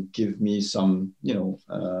can give me some,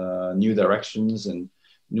 new directions and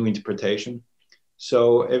new interpretation.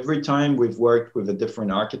 So every time we've worked with a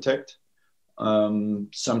different architect,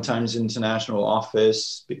 sometimes international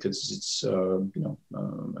office, because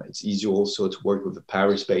it's easier also to work with a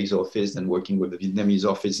Paris-based office than working with a Vietnamese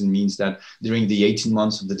office. It means that during the 18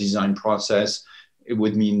 months of the design process, it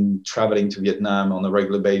would mean traveling to Vietnam on a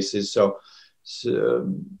regular basis. So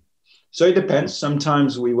it depends.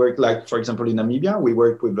 Sometimes we work, like, for example, in Namibia, we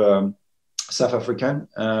work with a South African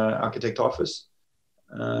architect office.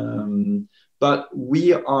 But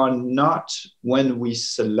we are not, when we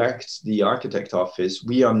select the architect office,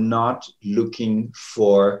 we are not looking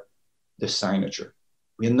for the signature.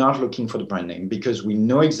 We are not looking for the brand name, because we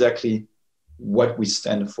know exactly what we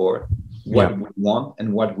stand for, what we want,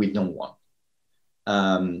 and what we don't want.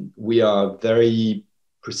 We are very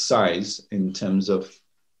precise in terms of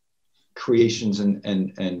creations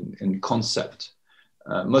and concept.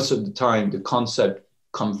 Most of the time, the concept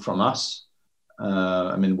comes from us.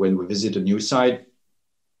 When we visit a new site,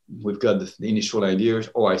 we've got the initial ideas.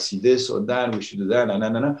 Oh, I see this or that. We should do that.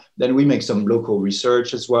 Then we make some local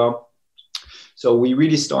research as well. So we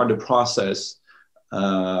really start the process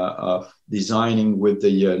of designing with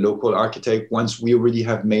the local architect once we already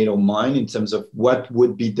have made our mind in terms of what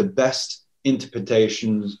would be the best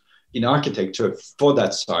interpretations in architecture for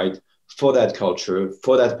that site, for that culture,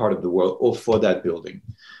 for that part of the world, or for that building.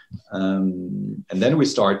 And then we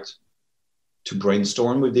start to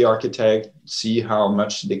brainstorm with the architect, see how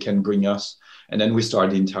much they can bring us. And then we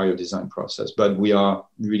start the entire design process. But we are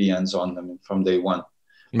really hands-on from day one.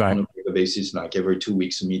 Right. On a regular basis, like every 2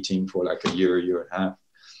 weeks, a meeting for like a year and a half.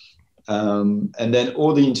 And then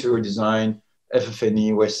all the interior design,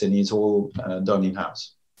 FF&E, West-E, it's all done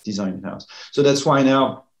in-house, designed in-house. So that's why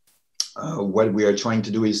now what we are trying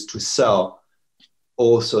to do is to sell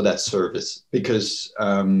also that service, because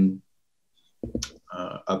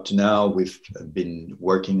up to now, we've been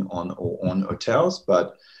working on our own hotels,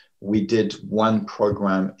 but we did one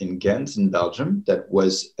program in Ghent, in Belgium, that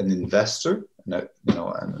was an investor, an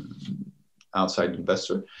outside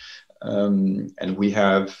investor. And we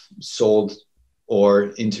have sold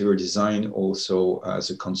our interior design also as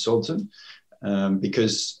a consultant,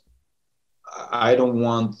 because I don't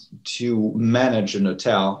want to manage an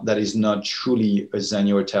hotel that is not truly a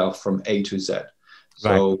Zannier hotel from A to Z.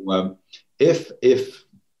 So if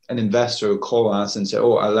an investor call us and say,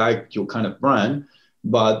 oh, I like your kind of brand,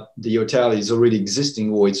 but the hotel is already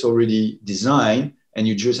existing or it's already designed and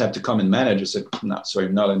you just have to come and manage, I said, no, sorry,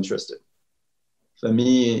 I'm not interested. For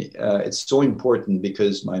me, it's so important,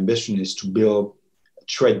 because my ambition is to build a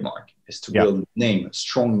trademark, is to build a name, a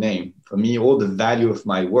strong name. For me, all the value of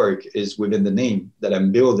my work is within the name that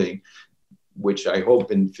I'm building, which I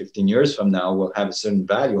hope in 15 years from now will have a certain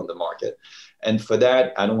value on the market. And for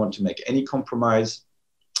that, I don't want to make any compromise.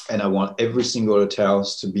 And I want every single hotel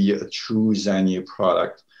to be a true Zannier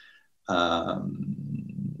product,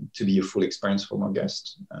 to be a full experience for my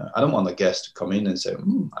guests. I don't want the guest to come in and say,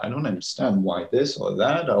 I don't understand why this or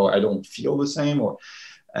that, or I don't feel the same.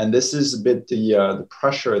 And this is a bit the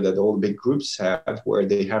pressure that all the big groups have, where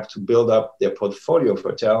they have to build up their portfolio of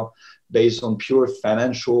hotel based on pure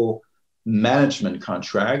financial management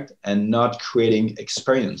contract and not creating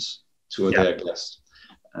experience to their guests.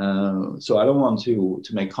 So I don't want to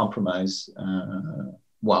make compromise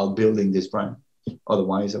while building this brand.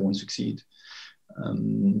 Otherwise, I won't succeed.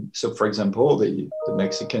 So, for example, the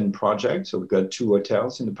Mexican project, so we've got 2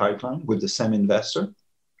 hotels in the pipeline with the same investor.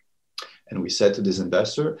 And we said to this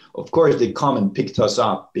investor, of course, they come and picked us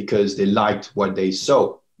up because they liked what they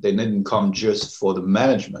saw. They didn't come just for the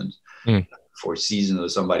management, for Season or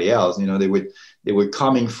somebody else. They were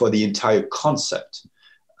coming for the entire concept.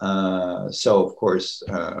 So, of course,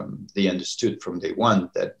 they understood from day one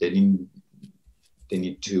that they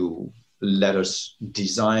need to let us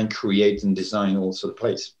create and design also the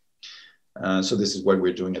place. So this is what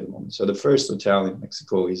we're doing at the moment. So the first hotel in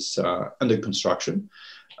Mexico is under construction.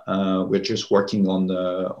 We're just working on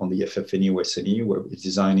the FF&E West-E, where we're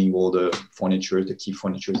designing all the furniture, the key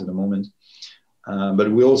furniture at the moment.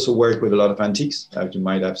 But we also work with a lot of antiques, as you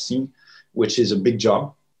might have seen, which is a big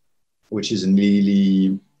job, which is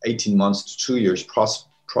nearly 18 months to 2 years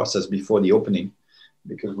process before the opening,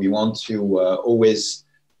 because we want to always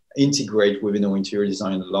integrate within our interior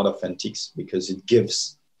design a lot of antiques, because it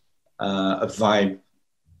gives a vibe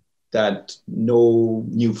that no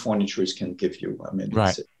new furnitures can give you. I mean,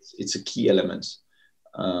 Right. it's a key element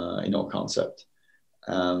in our concept.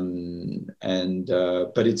 But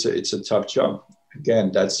it's a tough job.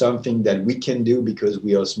 Again, that's something that we can do because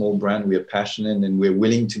we are a small brand, we are passionate, and we're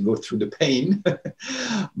willing to go through the pain.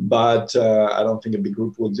 But I don't think a big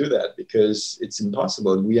group will do that because it's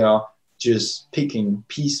impossible. We are just picking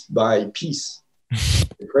piece by piece.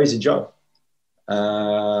 A crazy job.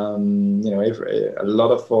 A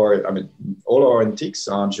lot of all our antiques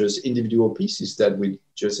are just individual pieces that we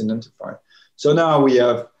just identify. So now we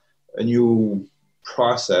have a new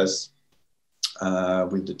process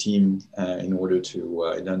with the team in order to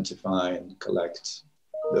identify and collect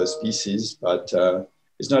those pieces. But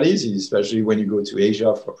it's not easy, especially when you go to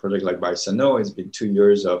Asia for a project like Baisano. It's been 2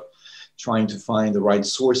 years of trying to find the right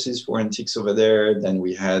sources for antiques over there. Then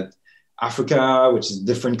we had Africa, which is a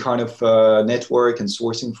different kind of network and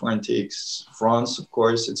sourcing for antiques. France, of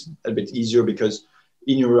course, it's a bit easier because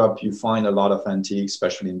in Europe, you find a lot of antiques,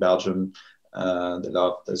 especially in Belgium. They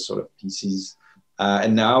love those sort of pieces.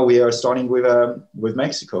 And now we are starting with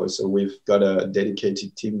Mexico. So we've got a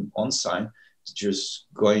dedicated team on site, just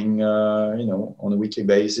going, on a weekly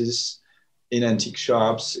basis in antique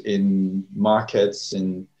shops, in markets,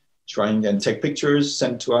 in trying and take pictures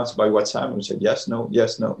sent to us by WhatsApp. We said, yes, no,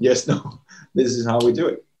 yes, no, yes, no. This is how we do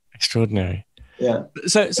it. Extraordinary. Yeah.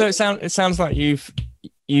 So it sounds like you've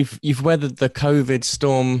weathered the COVID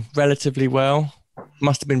storm relatively well.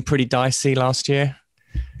 Must have been pretty dicey last year.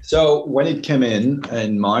 So when it came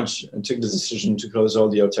in March, I took the decision to close all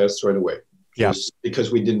the hotels straight away.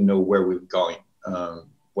 Because we didn't know where we were going,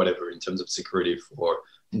 whatever, in terms of security for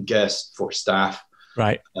guests, for staff.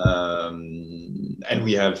 Right. And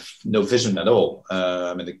we have no vision at all.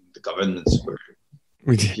 The governments were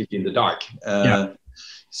completely in the dark.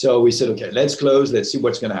 So we said, okay, let's close. Let's see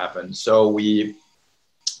what's going to happen. So we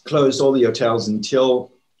closed all the hotels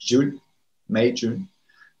until May, June.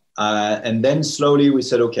 And then slowly we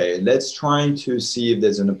said, okay, let's try to see if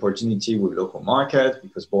there's an opportunity with local market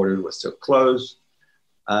because borders were still closed.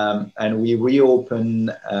 And we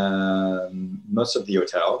reopened most of the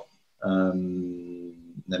hotel,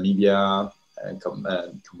 Namibia and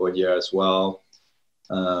Cambodia as well.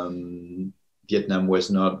 Vietnam was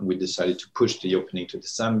not, we decided to push the opening to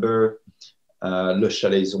December. Le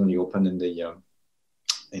Chalet is only open in the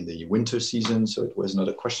winter season, so it was not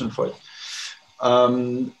a question for it.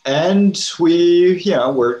 And we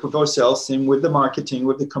work with our sales team, with the marketing,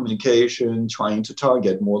 with the communication, trying to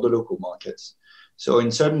target more the local markets. So in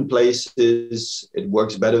certain places, it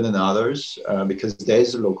works better than others because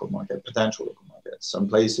there's a local market, potential local market. Some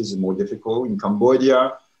places are more difficult. In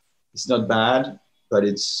Cambodia, it's not bad, but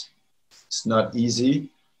it's not easy.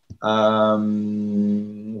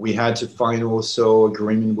 We had to find also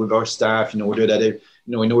agreement with our staff in order that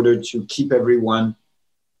in order to keep everyone,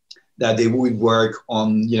 that they would work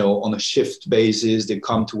on a shift basis. They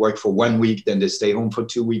come to work for 1 week, then they stay home for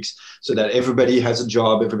 2 weeks, so that everybody has a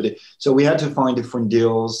job. So we had to find different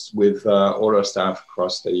deals with all our staff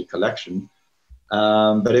across the collection.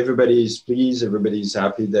 But everybody's pleased. Everybody's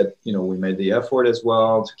happy that we made the effort as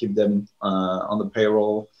well to keep them on the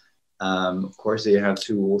payroll. Of course, they had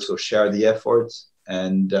to also share the efforts,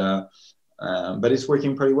 but it's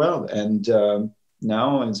working pretty well. And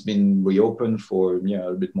now it's been reopened for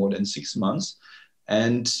a bit more than 6 months,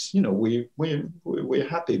 and we're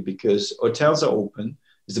happy because hotels are open.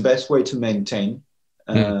 It's the best way to maintain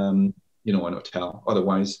an hotel.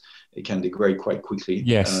 Otherwise, it can degrade quite quickly.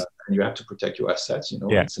 Yes, and you have to protect your assets.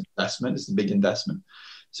 It's an investment. It's a big investment,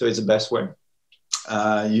 so it's the best way.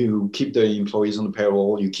 You keep the employees on the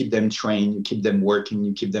payroll. You keep them trained. You keep them working.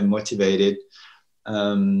 You keep them motivated.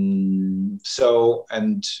 And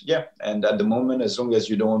at the moment, as long as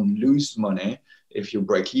you don't lose money, if you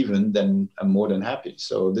break even, then I'm more than happy.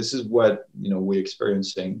 So this is what we're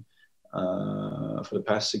experiencing for the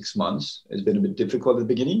past 6 months. It's been a bit difficult at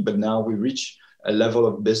the beginning, but now we reach a level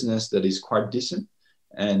of business that is quite decent,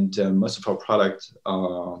 and most of our products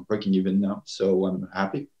are breaking even now. So I'm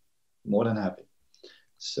happy, more than happy.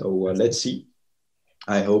 So let's see.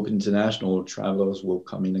 I hope international travelers will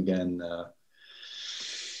come in again.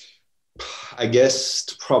 I guess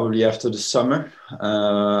probably after the summer.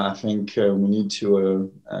 I think we need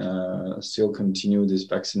to still continue this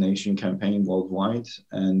vaccination campaign worldwide,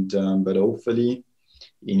 but hopefully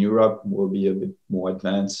in Europe we'll be a bit more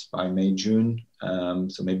advanced by May, June.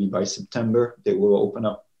 So maybe by September they will open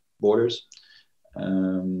up borders.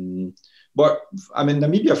 But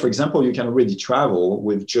Namibia, for example, you can already travel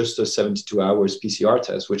with just a 72 hours PCR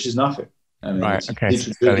test, which is nothing. Right. Okay. You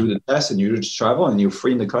do the test and you just travel, and you're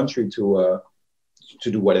free in the country to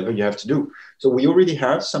to do whatever you have to do. So we already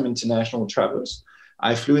have some international travelers.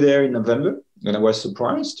 I flew there in November, and I was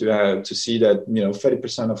surprised to see that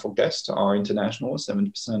 30% of our guests are international,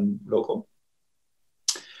 70% local.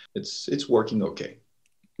 It's working okay.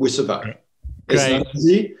 We survive. It's not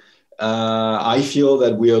easy. I feel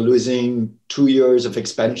that we are losing 2 years of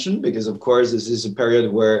expansion because, of course, this is a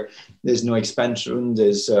period where there's no expansion.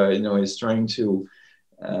 There's is trying to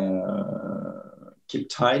keep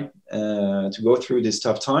tight to go through this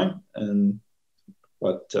tough time,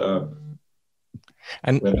 but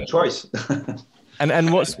we have a choice.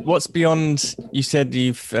 and what's beyond? You said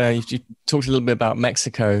you've talked a little bit about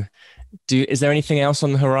Mexico. Is there anything else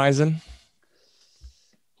on the horizon?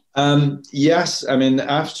 Yes, I mean,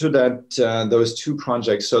 after that, those two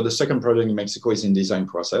projects. So the second project in Mexico is in design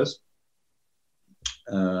process.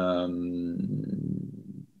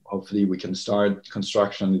 Hopefully we can start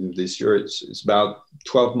construction this year. It's about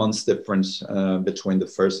 12 months difference between the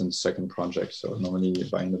first and second project. So normally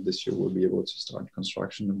by end of this year, we'll be able to start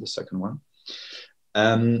construction of the second one.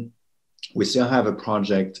 We still have a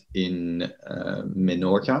project in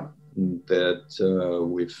Menorca that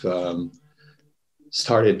we've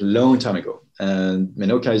started a long time ago. And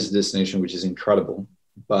Menorca is a destination which is incredible,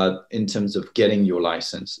 but in terms of getting your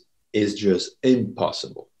license, is just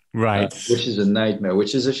impossible. Right. Which is a nightmare,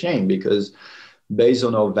 which is a shame because based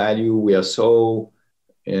on our value, we are so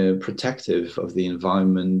protective of the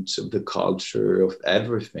environment, of the culture, of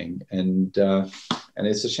everything. And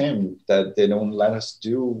it's a shame that they don't let us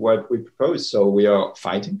do what we propose. So we are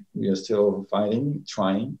fighting. We are still fighting,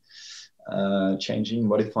 trying, changing,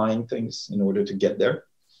 modifying things in order to get there.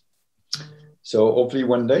 So hopefully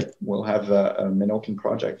one day we'll have a Menorcan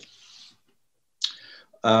project.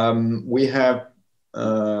 We have,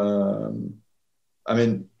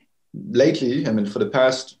 lately, for the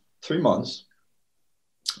past 3 months,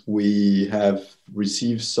 we have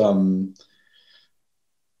received some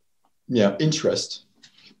interest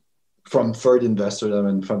from third investors,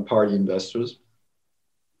 from party investors.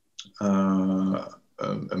 A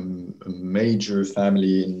major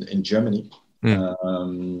family in Germany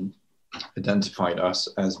identified us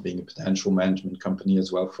as being a potential management company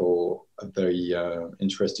as well for a very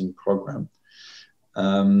interesting program.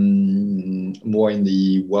 More in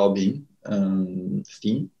the well-being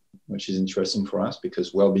theme, which is interesting for us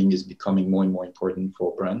because well-being is becoming more and more important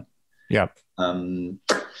for brand. Yeah.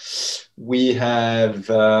 We have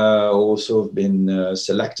also been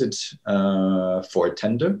selected for a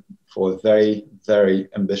tender for a very, very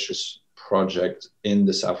ambitious project in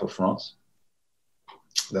the south of France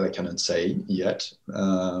that I cannot say yet.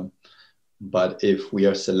 But if we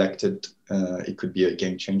are selected, it could be a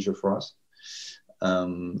game changer for us.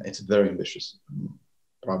 It's very ambitious,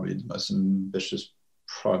 probably the most ambitious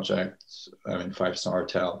project, 5-star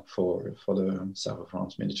hotel for the south of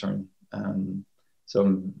France, Mediterranean. So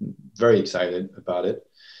I'm very excited about it.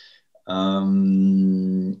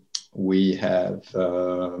 We have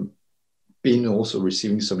been also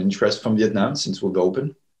receiving some interest from Vietnam since we've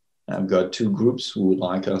opened. I've got 2 groups who would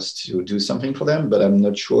like us to do something for them, but I'm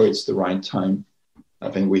not sure it's the right time. I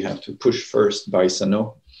think we have to push first by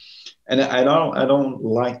Arnaud. And I don't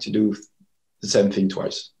like to do the same thing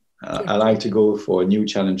twice. I like to go for new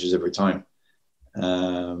challenges every time.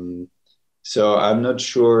 So I'm not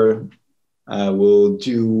sure we'll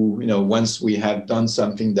do, once we have done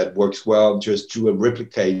something that works well, just do a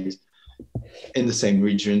replicate in the same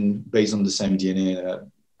region based on the same DNA.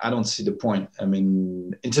 I don't see the point.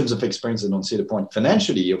 In terms of experience, I don't see the point.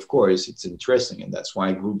 Financially, of course, it's interesting. And that's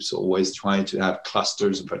why groups always try to have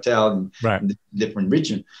clusters of hotels in different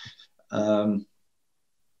regions.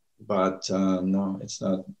 But no, it's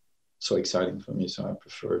not so exciting for me. So I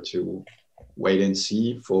prefer to wait and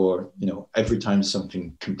see for, every time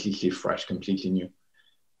something completely fresh, completely new.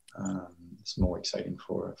 It's more exciting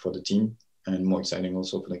for the team and more exciting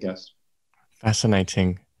also for the guests.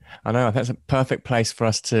 Fascinating. I know that's a perfect place for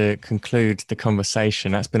us to conclude the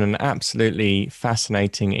conversation. That's been an absolutely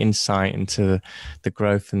fascinating insight into the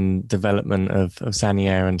growth and development of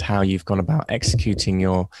Zannier and how you've gone about executing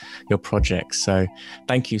your projects. So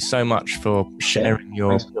thank you so much for sharing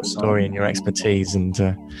your story and your expertise. And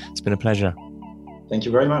it's been a pleasure. Thank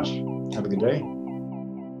you very much. Have a good day.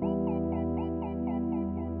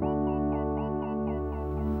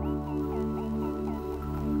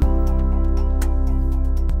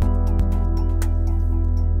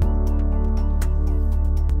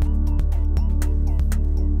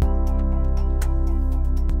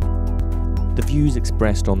 The views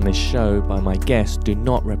expressed on this show by my guests do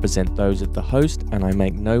not represent those of the host, and I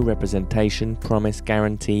make no representation, promise,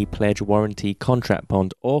 guarantee, pledge, warranty, contract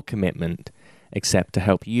bond, or commitment except to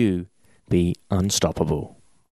help you be unstoppable.